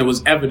together. And it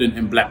was evident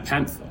in Black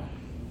Panther,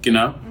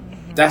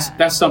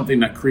 That's something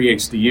that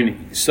creates the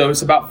unity. So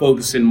it's about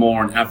focusing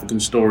more on African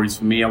stories.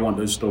 For me, I want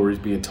those stories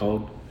being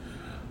told.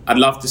 I'd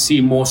love to see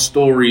more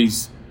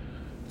stories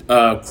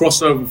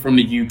cross over from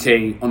the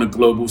UK on a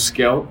global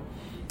scale,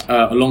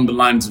 along the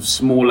lines of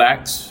small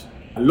acts.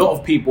 A lot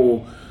of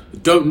people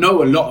don't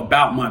know a lot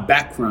about my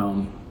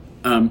background,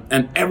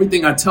 and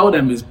everything I tell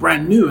them is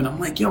brand new. And I'm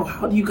like, yo,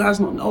 how do you guys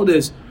not know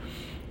this?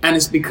 And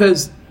it's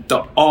because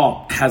the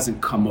art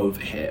hasn't come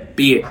over here,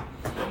 be it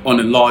on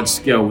a large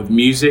scale with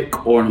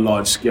music or on a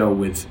large scale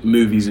with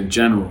movies in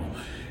general.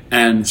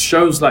 And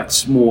shows like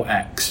Small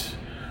Acts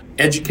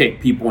educate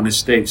people in the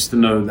States to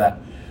know that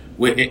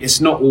it's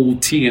not all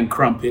tea and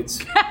crumpets.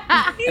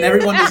 And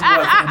everyone doesn't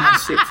work in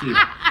MI6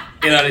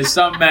 either. There's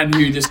some men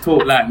who just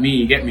talk like me,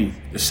 you get me?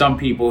 There's some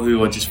people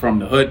who are just from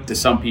the hood.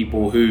 There's some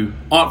people who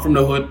aren't from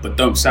the hood but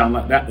don't sound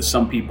like that. There's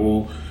some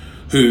people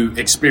who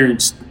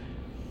experience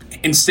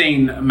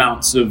insane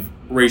amounts of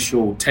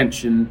racial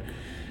tension.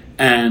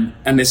 And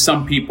there's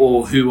some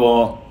people who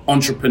are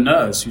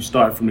entrepreneurs who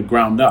started from the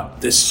ground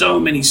up. There's so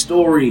many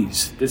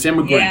stories. There's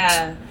immigrants.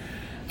 Yeah.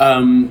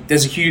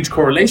 There's a huge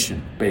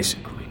correlation,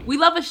 basically. We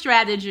love a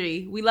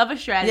strategy.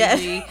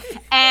 Yes.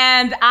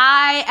 And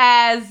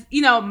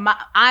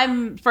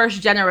I'm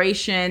first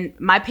generation.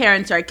 My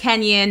parents are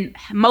Kenyan.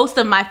 Most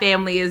of my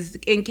family is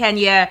in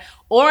Kenya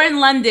or in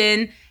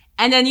London.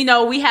 And then,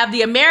 we have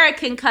the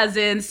American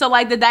cousins. So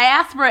like the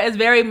diaspora is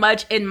very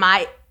much in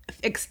my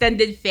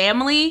extended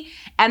family.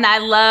 And I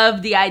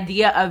love the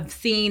idea of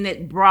seeing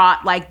it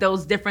brought, like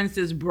those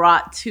differences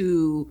brought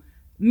to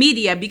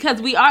media,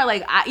 because we are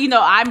like, I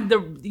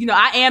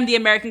am the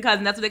American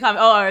cousin. That's what they call me.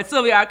 Oh,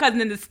 Sylvia, our cousin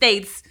in the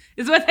States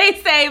is what they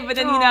say. But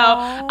then,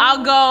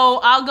 I'll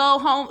go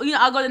home,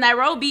 I'll go to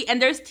Nairobi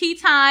and there's tea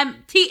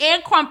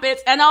and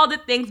crumpets and all the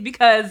things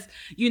because,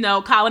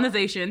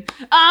 colonization.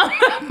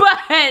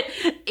 But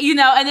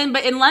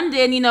in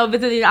London,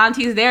 visiting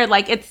aunties there,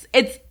 like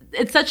it's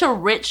such a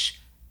rich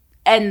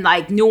and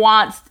like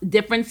nuanced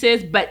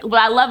differences. But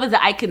what I love is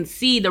that I can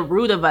see the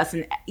root of us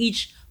in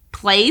each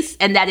place,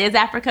 and that is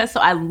Africa. So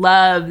I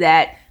love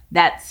that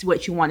that's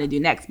what you want to do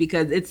next,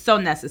 because it's so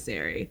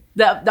necessary.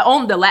 And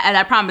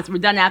I promise we're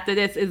done after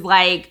this, is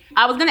like,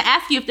 I was going to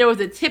ask you if there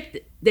was a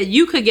tip that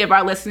you could give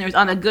our listeners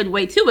on a good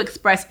way to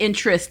express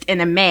interest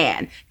in a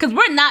man, because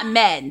we're not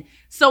men.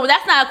 So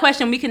that's not a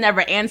question we can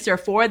ever answer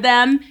for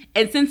them.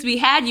 And since we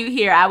had you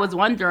here, I was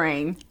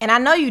wondering. And I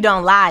know you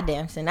don't lie,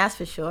 Damson, that's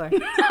for sure.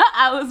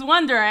 I was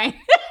wondering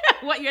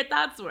what your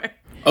thoughts were.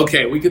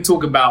 Okay, we could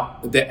talk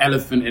about the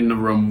elephant in the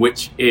room,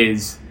 which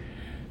is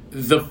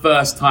the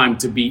first time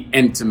to be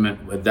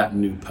intimate with that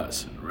new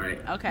person, right?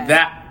 Okay.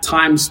 That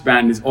time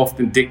span is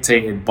often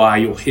dictated by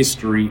your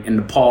history in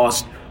the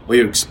past or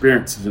your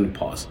experiences in the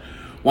past.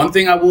 One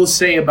thing I will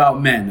say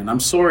about men, and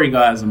I'm sorry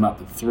guys, I'm about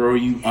to throw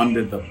you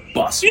under the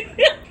bus.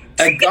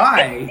 A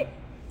guy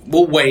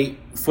will wait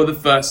for the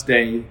first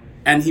day,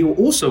 and he will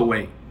also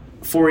wait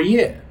for a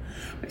year.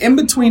 In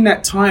between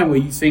that time where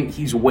you think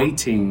he's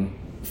waiting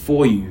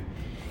for you,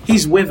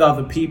 he's with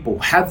other people.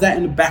 Have that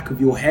in the back of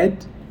your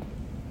head,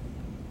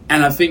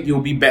 and I think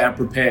you'll be better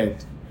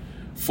prepared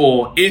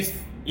for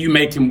if you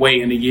make him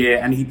wait in a year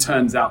and he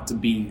turns out to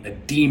be a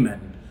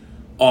demon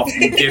after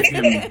you give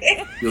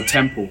him your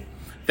temple.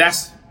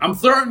 I'm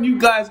throwing you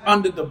guys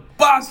under the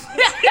bus.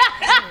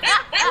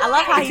 I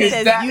love how he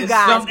says you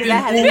guys, because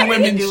that has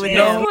nothing to do with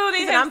him.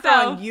 I'm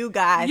throwing you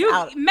guys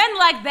out. Men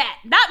like that,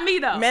 not me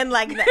though. Men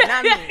like that,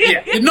 not me.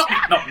 Yeah,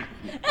 not me.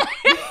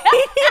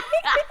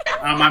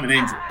 I'm an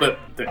angel, but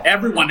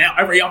everyone else,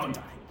 every other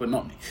guy, but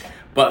not me.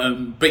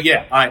 But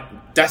yeah,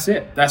 that's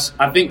it.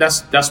 I think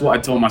that's what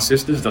I told my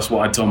sisters. That's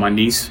what I told my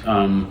niece.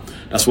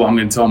 That's what I'm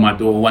gonna tell my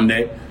daughter one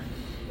day.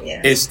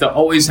 Yeah. It's to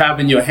always have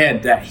in your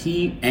head that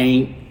he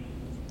ain't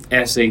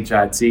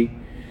SHIT.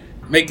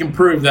 Make him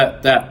prove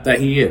that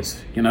he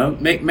is. You know,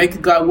 make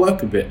a guy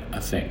work a bit. I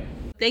think.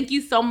 Thank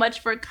you so much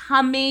for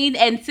coming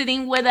and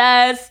sitting with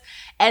us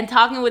and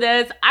talking with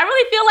us. I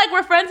really feel like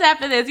we're friends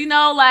after this. You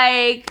know,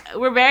 like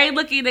we're very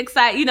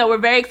excited. You know, we're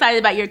very excited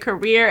about your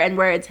career and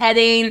where it's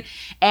heading,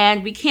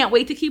 and we can't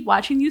wait to keep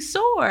watching you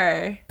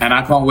soar. And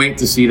I can't wait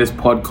to see this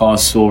podcast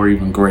soar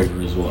even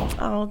greater as well.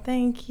 Oh,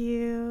 thank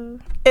you.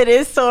 It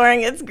is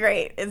soaring. It's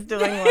great. It's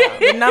doing well.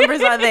 The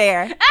numbers are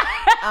there.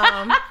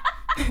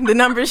 The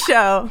numbers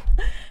show.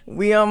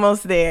 We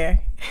almost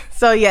there.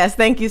 So yes,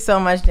 thank you so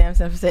much,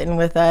 Damson, for sitting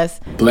with us.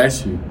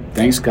 Bless you.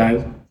 Thanks,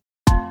 guys.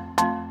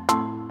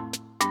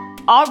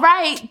 All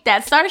right,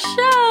 that's our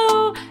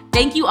show.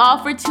 Thank you all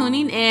for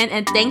tuning in,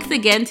 and thanks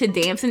again to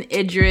Damson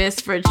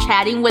Idris for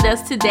chatting with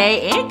us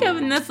today and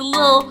giving us a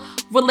little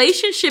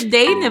relationship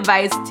dating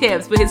advice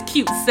tips with his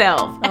cute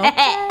self.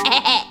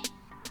 Okay.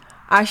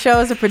 Our show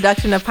is a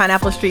production of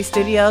Pineapple Street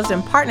Studios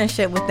in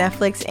partnership with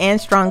Netflix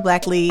and Strong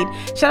Black Lead.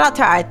 Shout out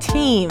to our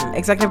team.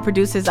 Executive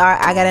producers are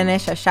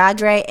Agadanesh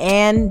Ashagre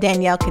and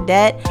Danielle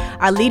Cadet.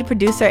 Our lead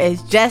producer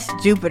is Jess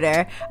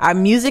Jupiter. Our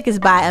music is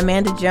by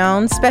Amanda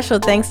Jones. Special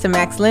thanks to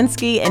Max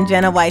Linsky and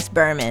Jenna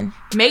Weiss-Berman.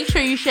 Make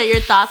sure you share your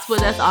thoughts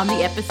with us on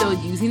the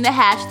episode using the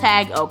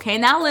hashtag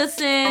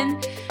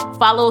OKNowListen.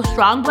 Follow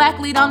Strong Black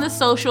Lead on the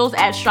socials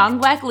at Strong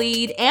Black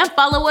Lead, and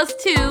follow us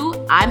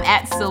too. I'm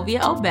at Sylvia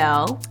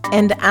Obell.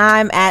 And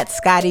I'm at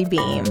Scotty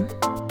Beam.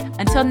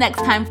 Until next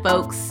time,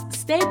 folks,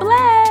 stay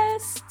blessed.